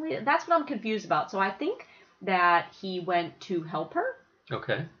tiefling lady. That's what I'm confused about. So I think that he went to help her.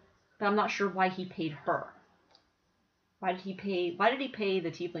 Okay. But I'm not sure why he paid her. Why did he pay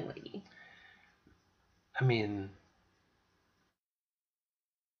the tiefling lady? I mean,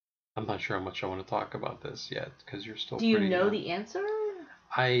 I'm not sure how much I want to talk about this yet, because you're still. Do you know the answer?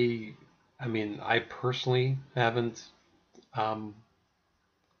 I mean, I personally haven't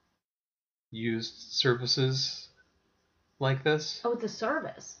used services like this. Oh, it's a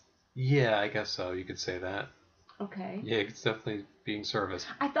service. Yeah, I guess so. You could say that. Okay. Yeah, it's definitely being service.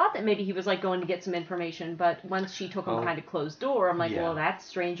 I thought that maybe he was like going to get some information, but once she took him behind a closed door, I'm like, well, that's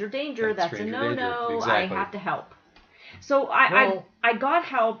stranger danger. That's a no-no. Exactly. I have to help. So I got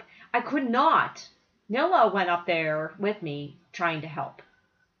help. I could not. Noah went up there with me trying to help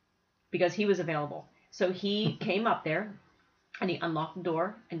because he was available. So he came up there and he unlocked the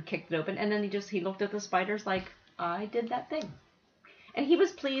door and kicked it open, and then he looked at the spiders like, I did that thing. And he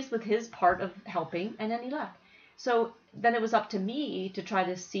was pleased with his part of helping, and then he left. So then it was up to me to try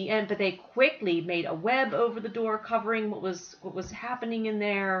to see, but they quickly made a web over the door covering what was happening in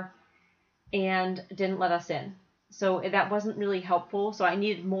there, and didn't let us in. So that wasn't really helpful. So I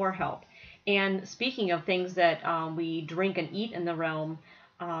needed more help. And speaking of things that we drink and eat in the realm,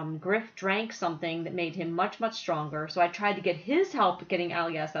 Griff drank something that made him much, much stronger. So I tried to get his help getting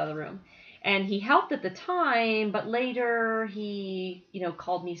Alias out of the room. And he helped at the time, but later he,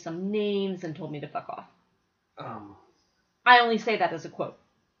 called me some names and told me to fuck off. I only say that as a quote.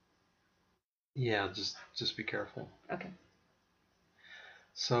 Yeah, just be careful. Okay.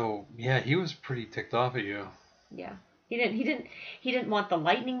 So yeah, he was pretty ticked off at you. Yeah, he didn't want the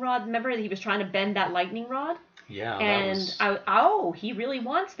lightning rod. Remember, he was trying to bend that lightning rod. Yeah, and he really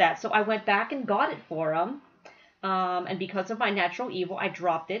wants that. So I went back and got it for him. And because of my natural evil, I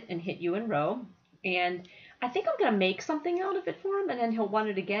dropped it and hit you in row. And I think I'm gonna make something out of it for him, and then he'll want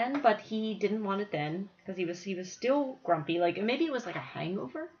it again. But he didn't want it then because he was still grumpy. Like maybe it was like a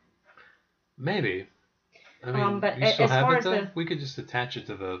hangover. Maybe. I mean, but you still as have far it as though? We could just attach it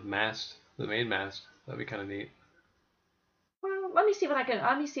to the mast, the main mast. That'd be kind of neat. Well, let me see what I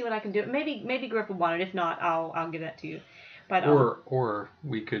can do. Maybe Griff will want it. If not, I'll give that to you. But or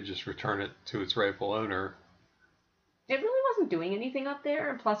we could just return it to its rightful owner. It really wasn't doing anything up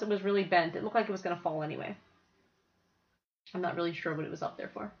there, and plus it was really bent. It looked like it was going to fall anyway. I'm not really sure what it was up there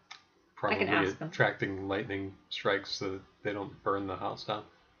for. Probably I can ask them. Attracting lightning strikes so that they don't burn the house down.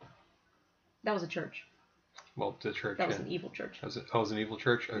 That was a church. Well, the church. That was an evil church. It was an evil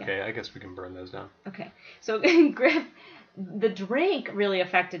church? Okay, yeah. I guess we can burn those down. Okay. So Griff, the drink really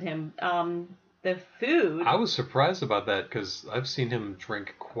affected him. The food. I was surprised about that because I've seen him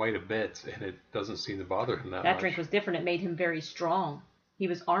drink quite a bit, and it doesn't seem to bother him that much. That drink was different. It made him very strong. He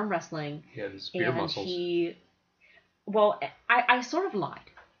was arm wrestling. He had his spear muscles. I sort of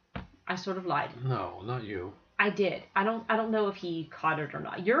lied. No, not you. I did. I don't know if he caught it or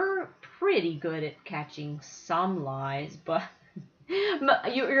not. You're pretty good at catching some lies, but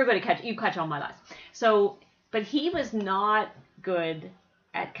you're good at you catch all my lies. So, but he was not good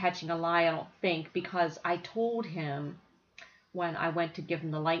at catching a lie, I don't think, because I told him when I went to give him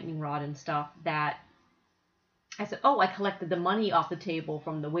the lightning rod and stuff that I said, I collected the money off the table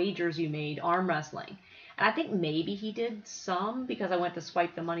from the wagers you made arm wrestling. And I think maybe he did some because I went to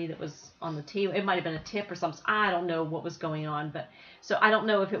swipe the money that was on the table. It might have been a tip or something. I don't know what was going on, but so I don't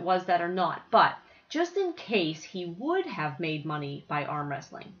know if it was that or not. But just in case he would have made money by arm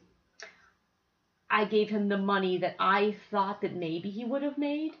wrestling, I gave him the money that I thought that maybe he would have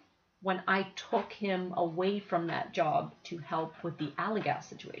made when I took him away from that job to help with the Allegas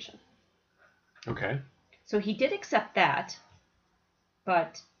situation. Okay. So he did accept that,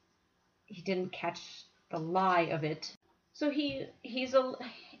 but he didn't catch the lie of it. So I thought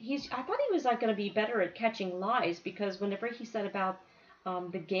he was like going to be better at catching lies because whenever he said about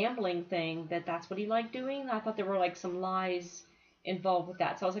the gambling thing that's what he liked doing, I thought there were like some lies involved with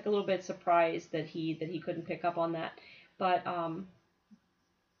that. So I was like a little bit surprised that he couldn't pick up on that. But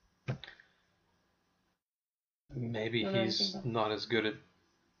maybe he's not as good at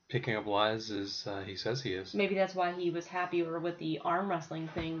picking up lies as he says he is. Maybe that's why he was happier with the arm wrestling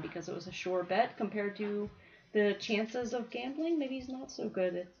thing because it was a sure bet compared to the chances of gambling. Maybe he's not so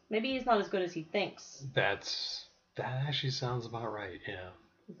good at. Maybe he's not as good as he thinks. That actually sounds about right. Yeah.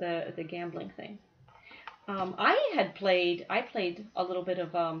 The gambling thing. I played a little bit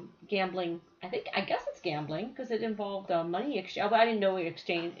of gambling. I guess it's gambling because it involved money exchange. I didn't know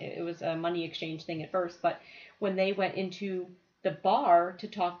it was a money exchange thing at first, but when they went into the bar to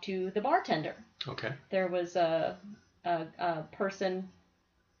talk to the bartender, okay, there was a person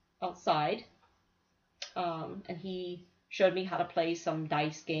outside, and he showed me how to play some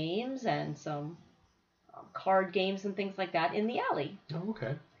dice games and some card games and things like that in the alley. Oh,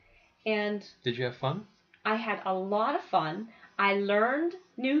 okay. And did you have fun? I had a lot of fun. I learned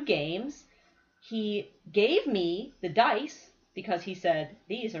new games. He gave me the dice because he said,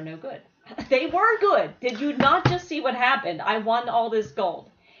 these are no good. They were good. Did you not just see what happened? I won all this gold.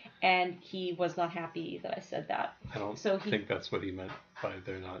 And he was not happy that I said that. I don't think that's what he meant by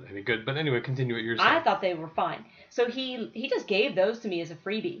they're not any good. But anyway, continue what you're saying. I thought they were fine. So he just gave those to me as a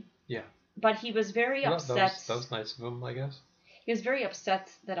freebie. Yeah. But he was very upset. That was nice of him, I guess. He was very upset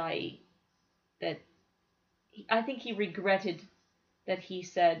that I think he regretted that he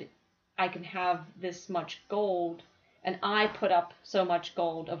said, I can have this much gold, and I put up so much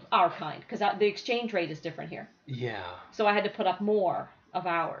gold of our kind, because the exchange rate is different here. Yeah. So I had to put up more of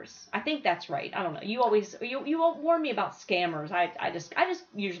ours. I think that's right. I don't know. You always you won't warn me about scammers. I just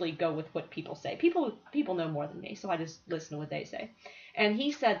usually go with what people say. People know more than me, so I just listen to what they say. And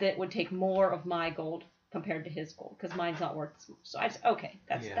he said that it would take more of my gold compared to his gold because mine's not worth as much. So I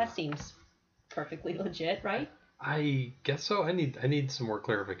just that seems perfectly legit, right? I guess so. I need some more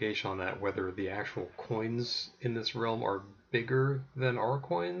clarification on that, whether the actual coins in this realm are bigger than our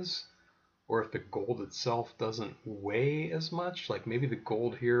coins, or if the gold itself doesn't weigh as much. Like maybe the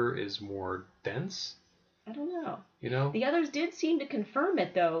gold here is more dense. I don't know. You know? The others did seem to confirm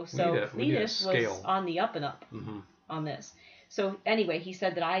it though, so Cletus was on the up and up on this. So anyway, he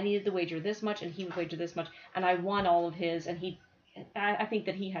said that I needed to wager this much and he would wager this much, and I won all of his, and I think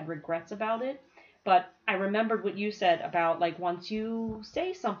that he had regrets about it. But I remembered what you said about, like, once you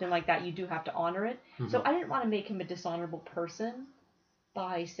say something like that, you do have to honor it. So I didn't want to make him a dishonorable person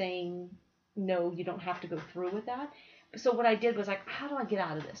by saying, no, you don't have to go through with that. So what I did was, like, how do I get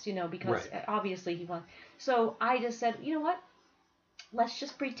out of this? You know, because obviously he won. So I just said, you know what? Let's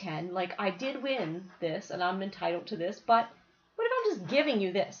just pretend like I did win this and I'm entitled to this. But what if I'm just giving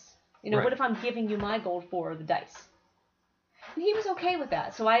you this? You know, what if I'm giving you my gold for the dice? And he was okay with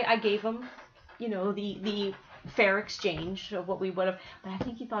that. So I gave him, you know, the fair exchange of what we would have. But I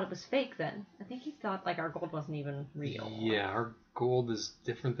think he thought it was fake then. I think he thought, like, our gold wasn't even real. Yeah, our gold is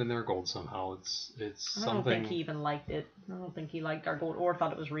different than their gold somehow. It's something. I don't think he even liked it. I don't think he liked our gold or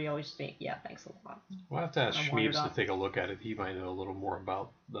thought it was real. He's just saying, yeah, thanks a lot. We'll have to ask Schmeeves to take a look at it. He might know a little more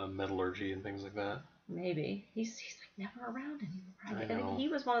about the metallurgy and things like that. Maybe. He's like never around anymore. I know. He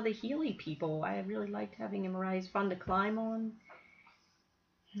was one of the Healy people. I really liked having him around. He's fun to climb on.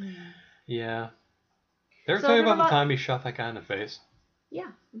 Yeah. Did I ever tell you about the time he shot that guy in the face?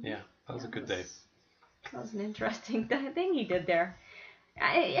 Yeah. Yeah, that was a good day. That was an interesting thing he did there.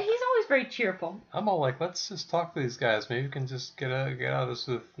 He's always very cheerful. I'm all like, let's just talk to these guys. Maybe we can just get out of this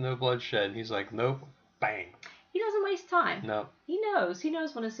with no bloodshed. And he's like, nope, bang. He doesn't waste time. No. He knows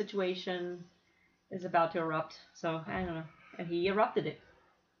when a situation is about to erupt. So, I don't know. And he erupted it.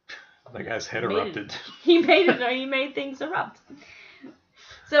 That guy's head erupted. He made things erupt.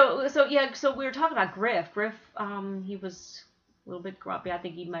 So we were talking about Griff. Griff, he was a little bit grumpy. I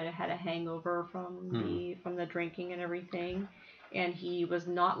think he might have had a hangover from the drinking and everything, and he was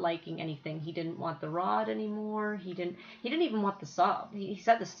not liking anything. He didn't want the rod anymore. He didn't even want the sub. He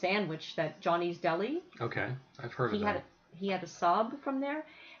said the sandwich, that Johnny's Deli. Okay, I've heard of that. He had a sub from there,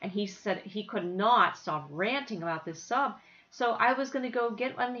 and he said he could not stop ranting about this sub. So I was gonna go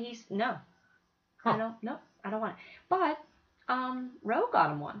get one. He's no, I don't want it. But Ro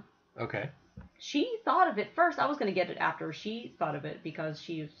got him one. Okay. She thought of it first. I was going to get it after she thought of it because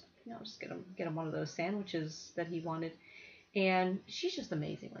she was, just get him one of those sandwiches that he wanted. And she's just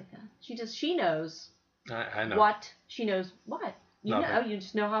amazing like that. She knows. I know. What? She knows what? You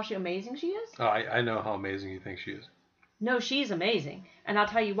just know how amazing she is? Oh, I know how amazing you think she is. No, she's amazing. And I'll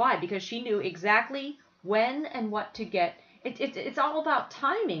tell you why. Because she knew exactly when and what to get. It's all about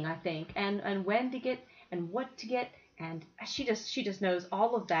timing, I think. And when to get and what to get. And she just knows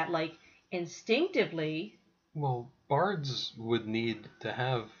all of that, like, instinctively. Well, bards would need to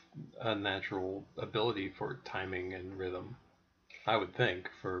have a natural ability for timing and rhythm, I would think.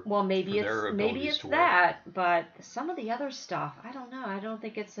 Maybe it's that, but some of the other stuff, I don't know. I don't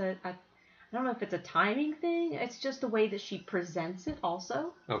think it's I don't know if it's a timing thing. It's just the way that she presents it.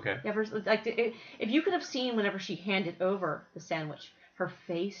 Also. Okay. If you could have seen whenever she handed over the sandwich, her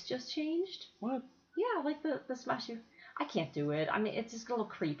face just changed. What? Yeah, like the smash. I can't do it. I mean, it's just a little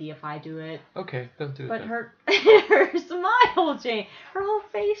creepy if I do it. Okay, don't do it. But her smile changed. Her whole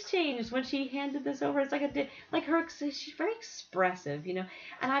face changed when she handed this over. It's she's very expressive, And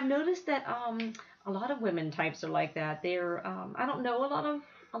I've noticed that a lot of women types are like that. They're I don't know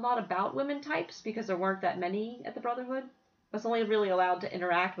a lot about women types because there weren't that many at the Brotherhood. I was only really allowed to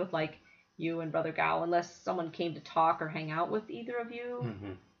interact with, like, you and Brother Gal unless someone came to talk or hang out with either of you.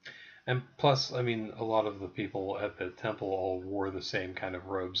 Mm-hmm. And plus, I mean, a lot of the people at the temple all wore the same kind of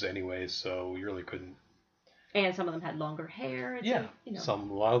robes anyway, so you really couldn't. And some of them had longer hair. Yeah, a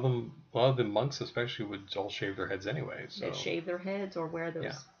lot of the monks especially would all shave their heads anyway. So they'd shave their heads or wear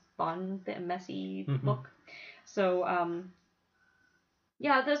those fun, messy look. So so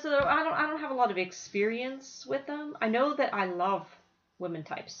I don't have a lot of experience with them. I know that I love women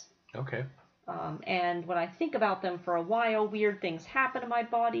types. Okay. And when I think about them for a while, weird things happen to my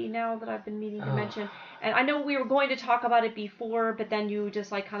body now that I've been meaning to mention. And I know we were going to talk about it before, but then you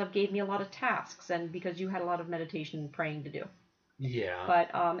just, like, kind of gave me a lot of tasks, and because you had a lot of meditation and praying to do. Yeah. But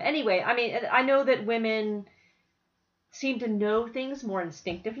anyway, I mean, I know that women seem to know things more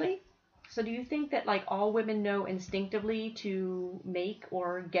instinctively. So do you think that like all women know instinctively to make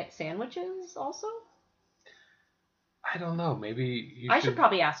or get sandwiches also? I don't know. Maybe you I should. should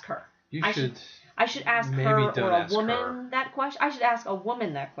probably ask her. You I should. I should ask Maybe her or don't a ask woman her. that question. I should ask a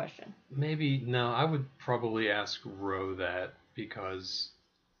woman that question. Maybe no. I would probably ask Ro that because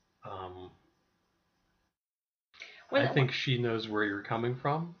I think she knows where you're coming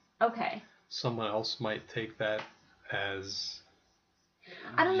from. Okay. Someone else might take that as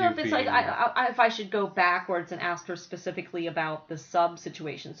I don't know if it's being... like if I should go backwards and ask her specifically about the sub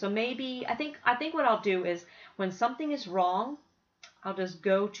situation. So maybe I think what I'll do is when something is wrong, I'll just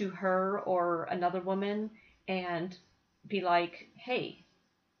go to her or another woman and be like, "Hey,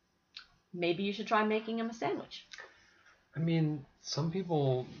 maybe you should try making him a sandwich." I mean, some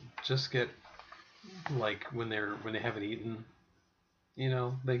people just get like when they haven't eaten,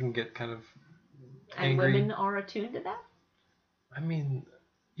 they can get kind of angry. And women are attuned to that? I mean,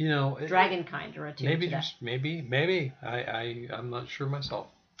 dragon kind are attuned to that. Maybe. I'm not sure myself.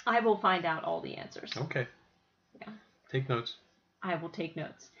 I will find out all the answers. Okay. Yeah. Take notes. I will take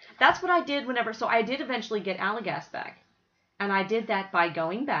notes. That's what I did whenever. So I did eventually get Allergas back, and I did that by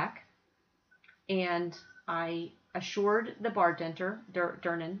going back, and I assured the bartender,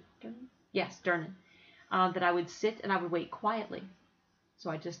 Durnan, that I would sit and I would wait quietly. So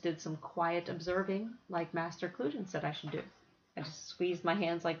I just did some quiet observing, like Master Cluden said I should do. I just squeezed my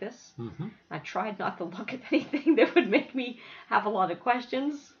hands like this. Mm-hmm. I tried not to look at anything that would make me have a lot of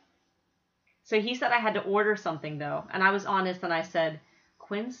questions. So he said I had to order something, though. And I was honest, and I said,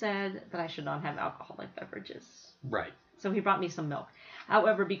 Quinn said that I should not have alcoholic beverages. Right. So he brought me some milk.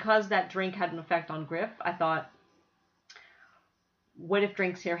 However, because that drink had an effect on Griff, I thought, what if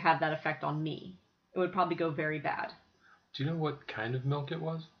drinks here have that effect on me? It would probably go very bad. Do you know what kind of milk it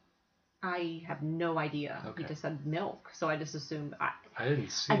was? I have no idea. Okay. He just said milk, so I just assumed. I didn't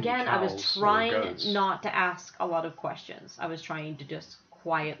see Again, cows I was trying or goats. not to ask a lot of questions. I was trying to just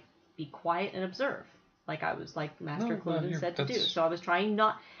be quiet and observe, like Master Cluden said to do. So I was trying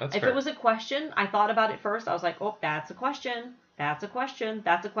not. If fair. It was a question, I thought about it first. I was like, oh, that's a question. That's a question.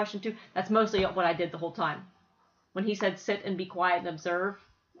 That's a question too. That's mostly what I did the whole time. When he said sit and be quiet and observe,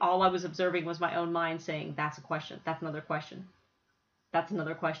 all I was observing was my own mind saying, that's a question. That's another question. That's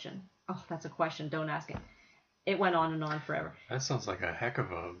another question. Oh, that's a question. Don't ask it. It went on and on forever. That sounds like a heck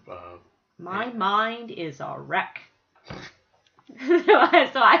of a... My mind is a wreck. So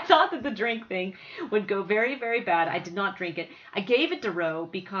I thought that the drink thing would go very, very bad. I did not drink it. I gave it to Ro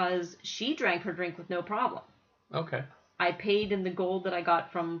because she drank her drink with no problem. Okay. I paid in the gold that I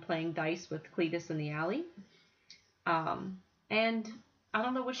got from playing dice with Cletus in the alley. And I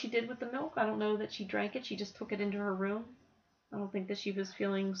don't know what she did with the milk. I don't know that she drank it. She just took it into her room. I don't think that she was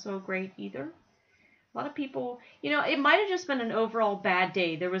feeling so great either. A lot of people, it might have just been an overall bad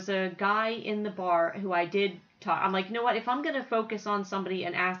day. There was a guy in the bar who I did talk. I'm like, you know what? If I'm going to focus on somebody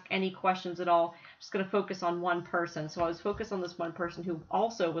and ask any questions at all, I'm just going to focus on one person. So I was focused on this one person who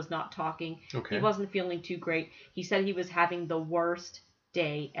also was not talking. Okay. He wasn't feeling too great. He said he was having the worst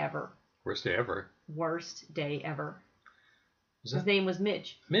day ever. Worst day ever? Worst day ever. His name was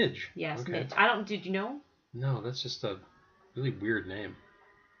Midge. Midge? Yes, okay. Midge. Did you know? No, that's just a really weird name.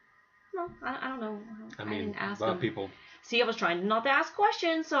 No, I don't know. I mean, didn't ask a lot him. of people... See, I was trying not to ask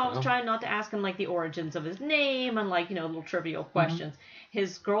questions, so I was trying not to ask him, the origins of his name and, little trivial questions. Mm-hmm.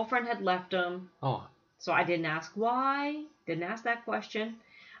 His girlfriend had left him. Oh. So I didn't ask why. Didn't ask that question.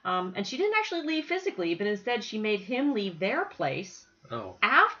 And she didn't actually leave physically, but instead she made him leave their place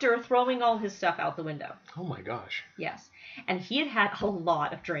after throwing all his stuff out the window. Oh, my gosh. Yes. And he had a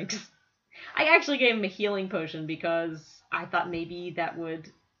lot of drinks. I actually gave him a healing potion because I thought maybe that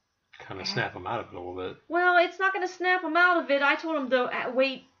would... kind of snap him out of it a little bit. Well, it's not going to snap him out of it. I told him to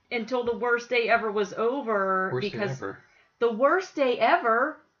wait until the worst day ever was over. The worst day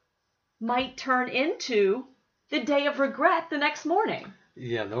ever might turn into the day of regret the next morning.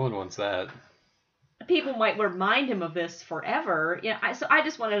 Yeah, no one wants that. People might remind him of this forever. So I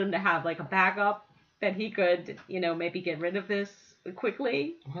just wanted him to have a backup that he could, maybe get rid of this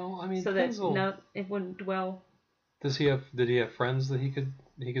quickly. Well, I mean, so that it wouldn't dwell. Did he have friends that he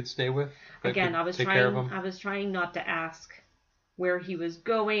could stay with? Again, I was trying not to ask where he was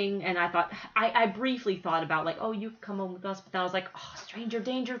going, and I thought I briefly thought about you could come home with us, but then I was like, stranger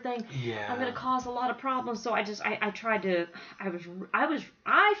danger thing. Yeah. I'm gonna cause a lot of problems, so I tried to.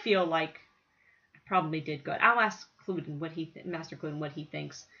 I feel like I probably did good. I'll ask Master Cluden what he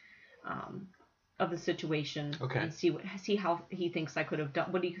thinks of the situation, and see how he thinks I could have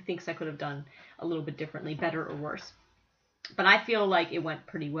done. What he thinks I could have done a little bit differently, better or worse. But I feel like it went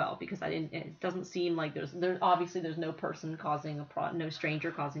pretty well because it doesn't seem like there's no person causing no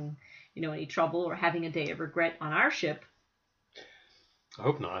stranger causing, any trouble or having a day of regret on our ship. I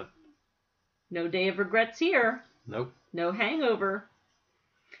hope not. No day of regrets here. Nope. No hangover.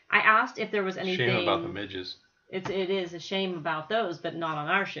 I asked if there was anything. Shame about the midges. It is a shame about those, but not on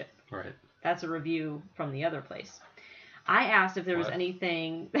our ship. Right. That's a review from the other place. I asked if there was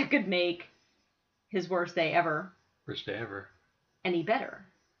anything that could make his worst day ever. Worst day ever. Any better.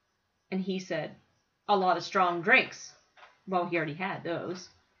 And he said, a lot of strong drinks. Well, he already had those.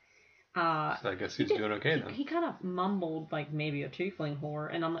 So I guess he's doing okay then. He kind of mumbled like maybe a tiefling whore.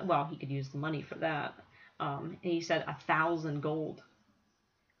 And I'm like, well, he could use the money for that. And he said 1,000 gold.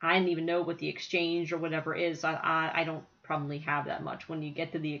 I didn't even know what the exchange or whatever is. I don't probably have that much when you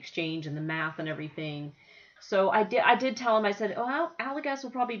get to the exchange and the math and everything. So I did tell him, I said, oh, Alligas will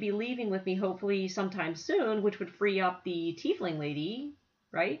probably be leaving with me hopefully sometime soon, which would free up the tiefling lady,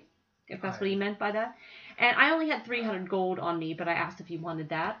 right? If that's what he meant by that. And I only had 300 gold on me, but I asked if he wanted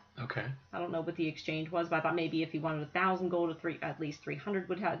that. Okay. I don't know what the exchange was, but I thought maybe if he wanted 1,000 gold or at least 300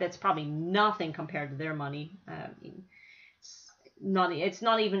 would have. That's probably nothing compared to their money. It's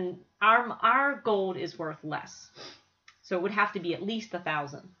not even our gold is worth less, so it would have to be at least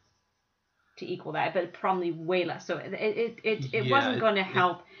 1,000 to equal that, but probably way less. So it wasn't going to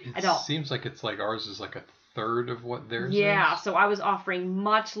help at all. It seems like it's like ours is like a third of what theirs is. Yeah, so I was offering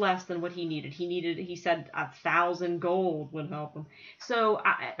much less than what he needed. He said 1,000 gold would help him. So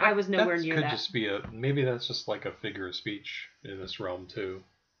I was nowhere near that. Could just be maybe that's just like a figure of speech in this realm too.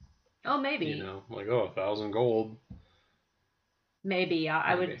 Oh, maybe. Like 1,000 gold. Maybe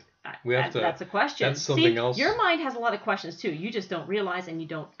I would. We have to. That's a question. That's something else. Your mind has a lot of questions too. You just don't realize and you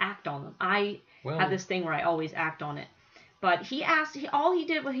don't act on them. I have this thing where I always act on it. But all he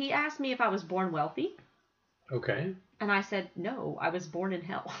did was he asked me if I was born wealthy. Okay. And I said no, I was born in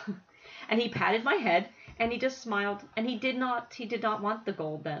hell. And he patted my head and he just smiled and he did not want the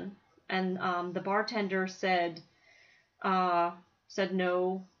gold then. And the bartender said no.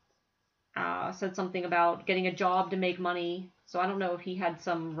 Said something about getting a job to make money. So I don't know if he had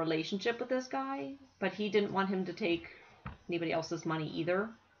some relationship with this guy, but he didn't want him to take anybody else's money either.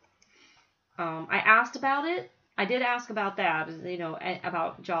 I asked about it. I did ask about that,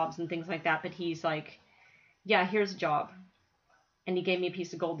 about jobs and things like that, but he's like, yeah, here's a job. And he gave me a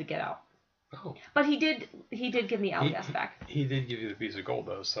piece of gold to get out. Oh. But he did give me Alligas back. He did give you the piece of gold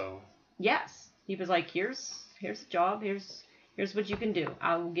though, so. Yes. He was like, here's a job, here's what you can do.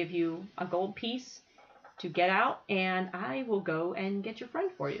 I will give you a gold piece to get out, and I will go and get your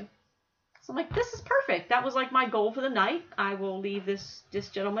friend for you. So I'm like, this is perfect. That was like my goal for the night. I will leave this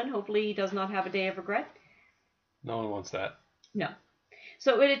gentleman. Hopefully he does not have a day of regret. No one wants that. No.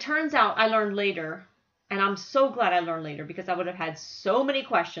 So it turns out I learned later, and I'm so glad I learned later because I would have had so many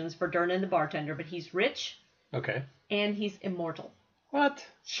questions for Dernan the bartender, but he's rich. Okay. And he's immortal. What?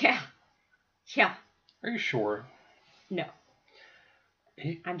 Yeah. Yeah. Are you sure? No.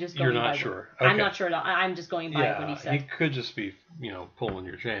 I'm just going. You're not sure. Okay. I'm not sure at all. I'm just going by what he said. He could just be, pulling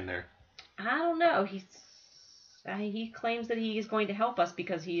your chain there. I don't know. He claims that he is going to help us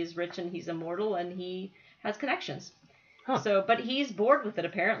because he is rich and he's immortal and he has connections. Huh. So, but he's bored with it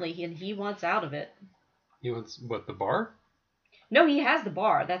apparently, and he wants out of it. He wants what, the bar? No, he has the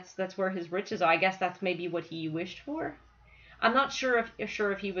bar. That's where his riches are. I guess that's maybe what he wished for. I'm not sure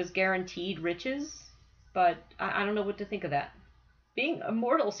if he was guaranteed riches, but I don't know what to think of that. Being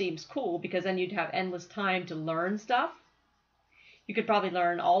immortal seems cool because then you'd have endless time to learn stuff. You could probably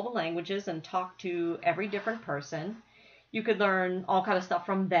learn all the languages and talk to every different person. You could learn all kind of stuff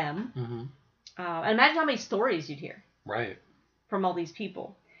from them. Mm-hmm. And imagine how many stories you'd hear. Right. From all these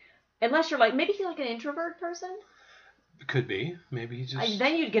people. Unless you're maybe you're like an introvert person. Could be. Maybe he just...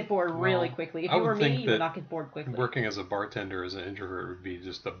 Then you'd get bored really quickly. If you were me, you would not get bored quickly. Working as a bartender as an introvert would be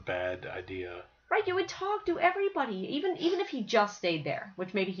just a bad idea. Right, you would talk to everybody, even if he just stayed there,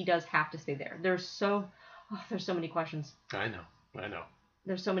 which maybe he does have to stay there. There's so many questions. I know.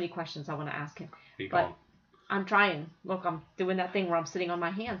 There's so many questions I want to ask him. Be calm. But I'm trying. Look, I'm doing that thing where I'm sitting on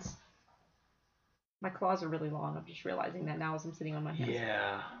my hands. My claws are really long. I'm just realizing that now as I'm sitting on my hands.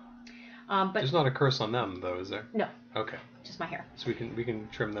 Yeah. But there's not a curse on them though, is there? No. Okay. Just my hair. So we can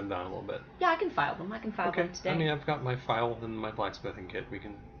trim them down a little bit. Yeah, I can file them. Them today. I mean, I've got my file and my blacksmithing kit. We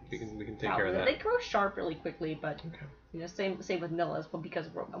can take care of that. They grow sharp really quickly, but same with Nilla's, but because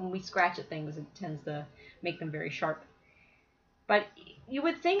when we scratch at things, it tends to make them very sharp. But you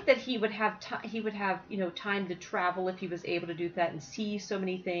would think that he would have time to travel if he was able to do that and see so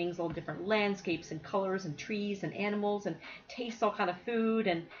many things, all different landscapes and colors and trees and animals, and taste all kind of food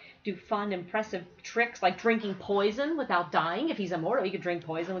and do fun, impressive tricks like drinking poison without dying. If he's immortal, he could drink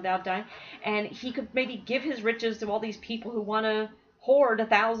poison without dying, and he could maybe give his riches to all these people who want to hoard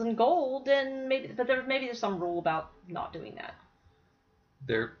 1,000 gold, and maybe there's some rule about not doing that.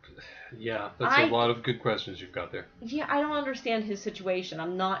 That's a lot of good questions you've got there. Yeah, I don't understand his situation.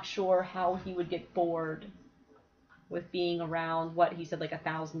 I'm not sure how he would get bored with being around, what he said, like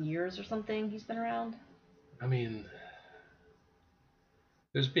 1,000 years or something he's been around. I mean,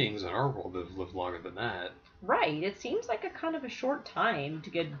 there's beings in our world that have lived longer than that. Right. It seems like a kind of a short time to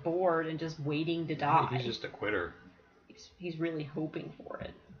get bored and just waiting to die. He's just a quitter. He's really hoping for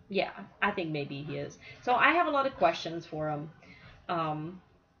it. Yeah, I think maybe he is. So I have a lot of questions for him.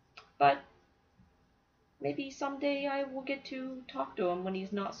 But maybe someday I will get to talk to him when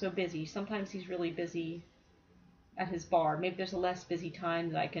he's not so busy. Sometimes he's really busy at his bar. Maybe there's a less busy time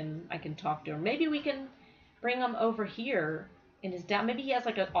that I can talk to him. Maybe we can bring him over here in his down. Maybe he has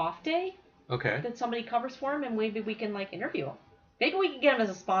like an off day. Okay. That somebody covers for him, and maybe we can like interview him. Maybe we can get him as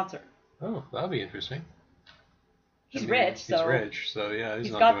a sponsor. Oh, that'll be interesting. He's rich, so yeah, he's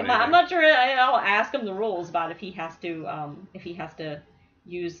not got doing the. anything. I'm not sure. I'll ask him the rules about if he has to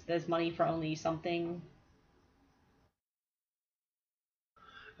use this money for only something.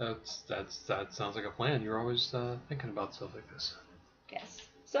 That sounds like a plan. You're always thinking about stuff like this. Yes.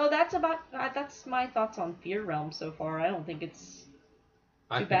 So that's my thoughts on Fear Realm so far. I don't think it's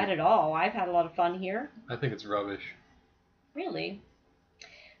too bad at all. I've had a lot of fun here. I think it's rubbish. Really?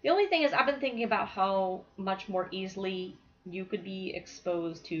 The only thing is, I've been thinking about how much more easily you could be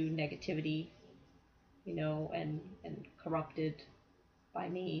exposed to negativity, and corrupted by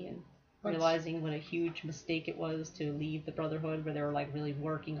me, and realizing what a huge mistake it was to leave the Brotherhood, where they were like really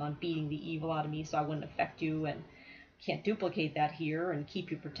working on beating the evil out of me so I wouldn't affect you, and can't duplicate that here and keep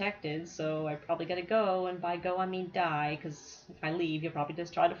you protected, so I probably gotta go, and by go I mean die, because if I leave you'll probably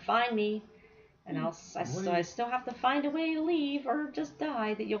just try to find me. And I still have to find a way to leave or just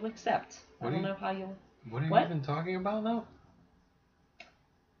die that you'll accept. I don't know how you'll... What are you even talking about now?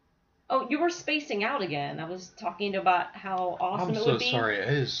 Oh, you were spacing out again. I was talking about how awesome it would be. I'm so sorry. It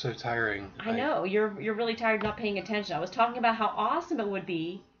is so tiring. I know. You're really tired not paying attention. I was talking about how awesome it would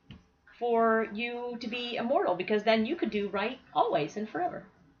be for you to be immortal, because then you could do right always and forever.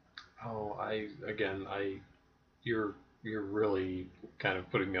 Oh, you're really kind of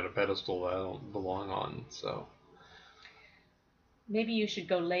putting me on a pedestal that I don't belong on, so... Maybe you should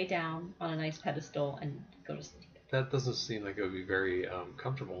go lay down on a nice pedestal and go to sleep. That doesn't seem like it would be very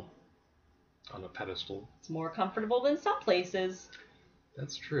comfortable on a pedestal. It's more comfortable than some places.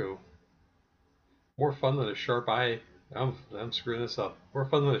 That's true. More fun than a sharp eye. I'm screwing this up. More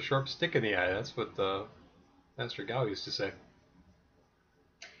fun than a sharp stick in the eye. That's what Master Gao used to say.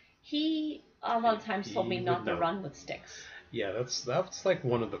 He a lot of times told me not to run with sticks. Yeah, that's like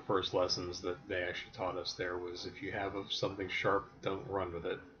one of the first lessons that they actually taught us there, was if you have something sharp, don't run with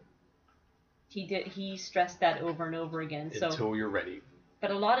it. He stressed that over and over again. Until you're ready.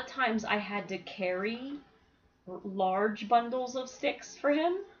 But a lot of times I had to carry large bundles of sticks for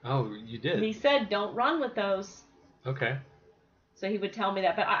him. Oh, you did? And he said, don't run with those. Okay. So he would tell me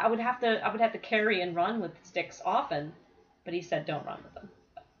that, but I would have to carry and run with sticks often, but he said don't run with them.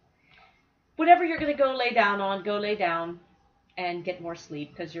 Whatever you're going to go lay down on, go lay down and get more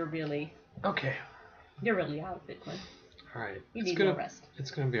sleep, because you're really... Okay. You're really out of it, Quinn. All right. You need more rest.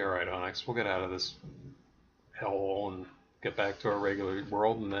 It's going to be all right, Onyx. We'll get out of this hellhole and get back to our regular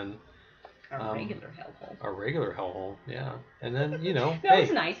world, and then... Our regular hellhole. Our regular hellhole, yeah. And then,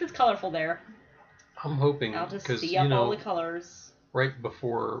 It's nice. It's colorful there. I'm hoping... I'll just see up all the colors. Right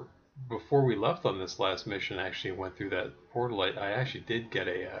before we left on this last mission, I actually went through that portal. I actually did get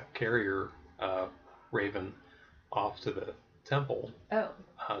a carrier raven off to the temple. Oh.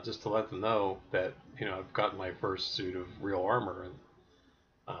 Just to let them know that, I've gotten my first suit of real armor,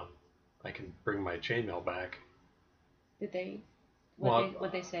 and I can bring my chainmail back. Did they?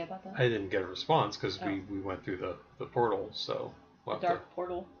 What'd they say about that? I didn't get a response because we went through the portal, so... The dark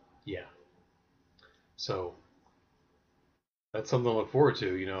portal? Yeah. So... That's something to look forward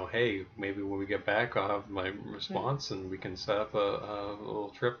to, hey, maybe when we get back I'll have my response and we can set up a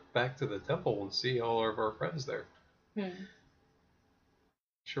little trip back to the temple and see all of our friends there.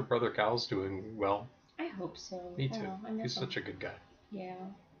 Sure Brother Cal's doing well. I hope so. Me too. He's such a good guy. Yeah.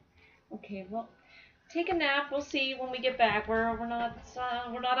 Okay, well, take a nap. We'll see when we get back. We're not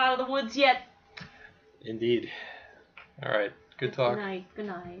out of the woods yet. Indeed. All right. Good talk. Good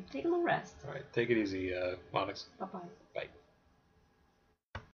night. Take a little rest. All right. Take it easy, Onyx. Bye-bye. Bye.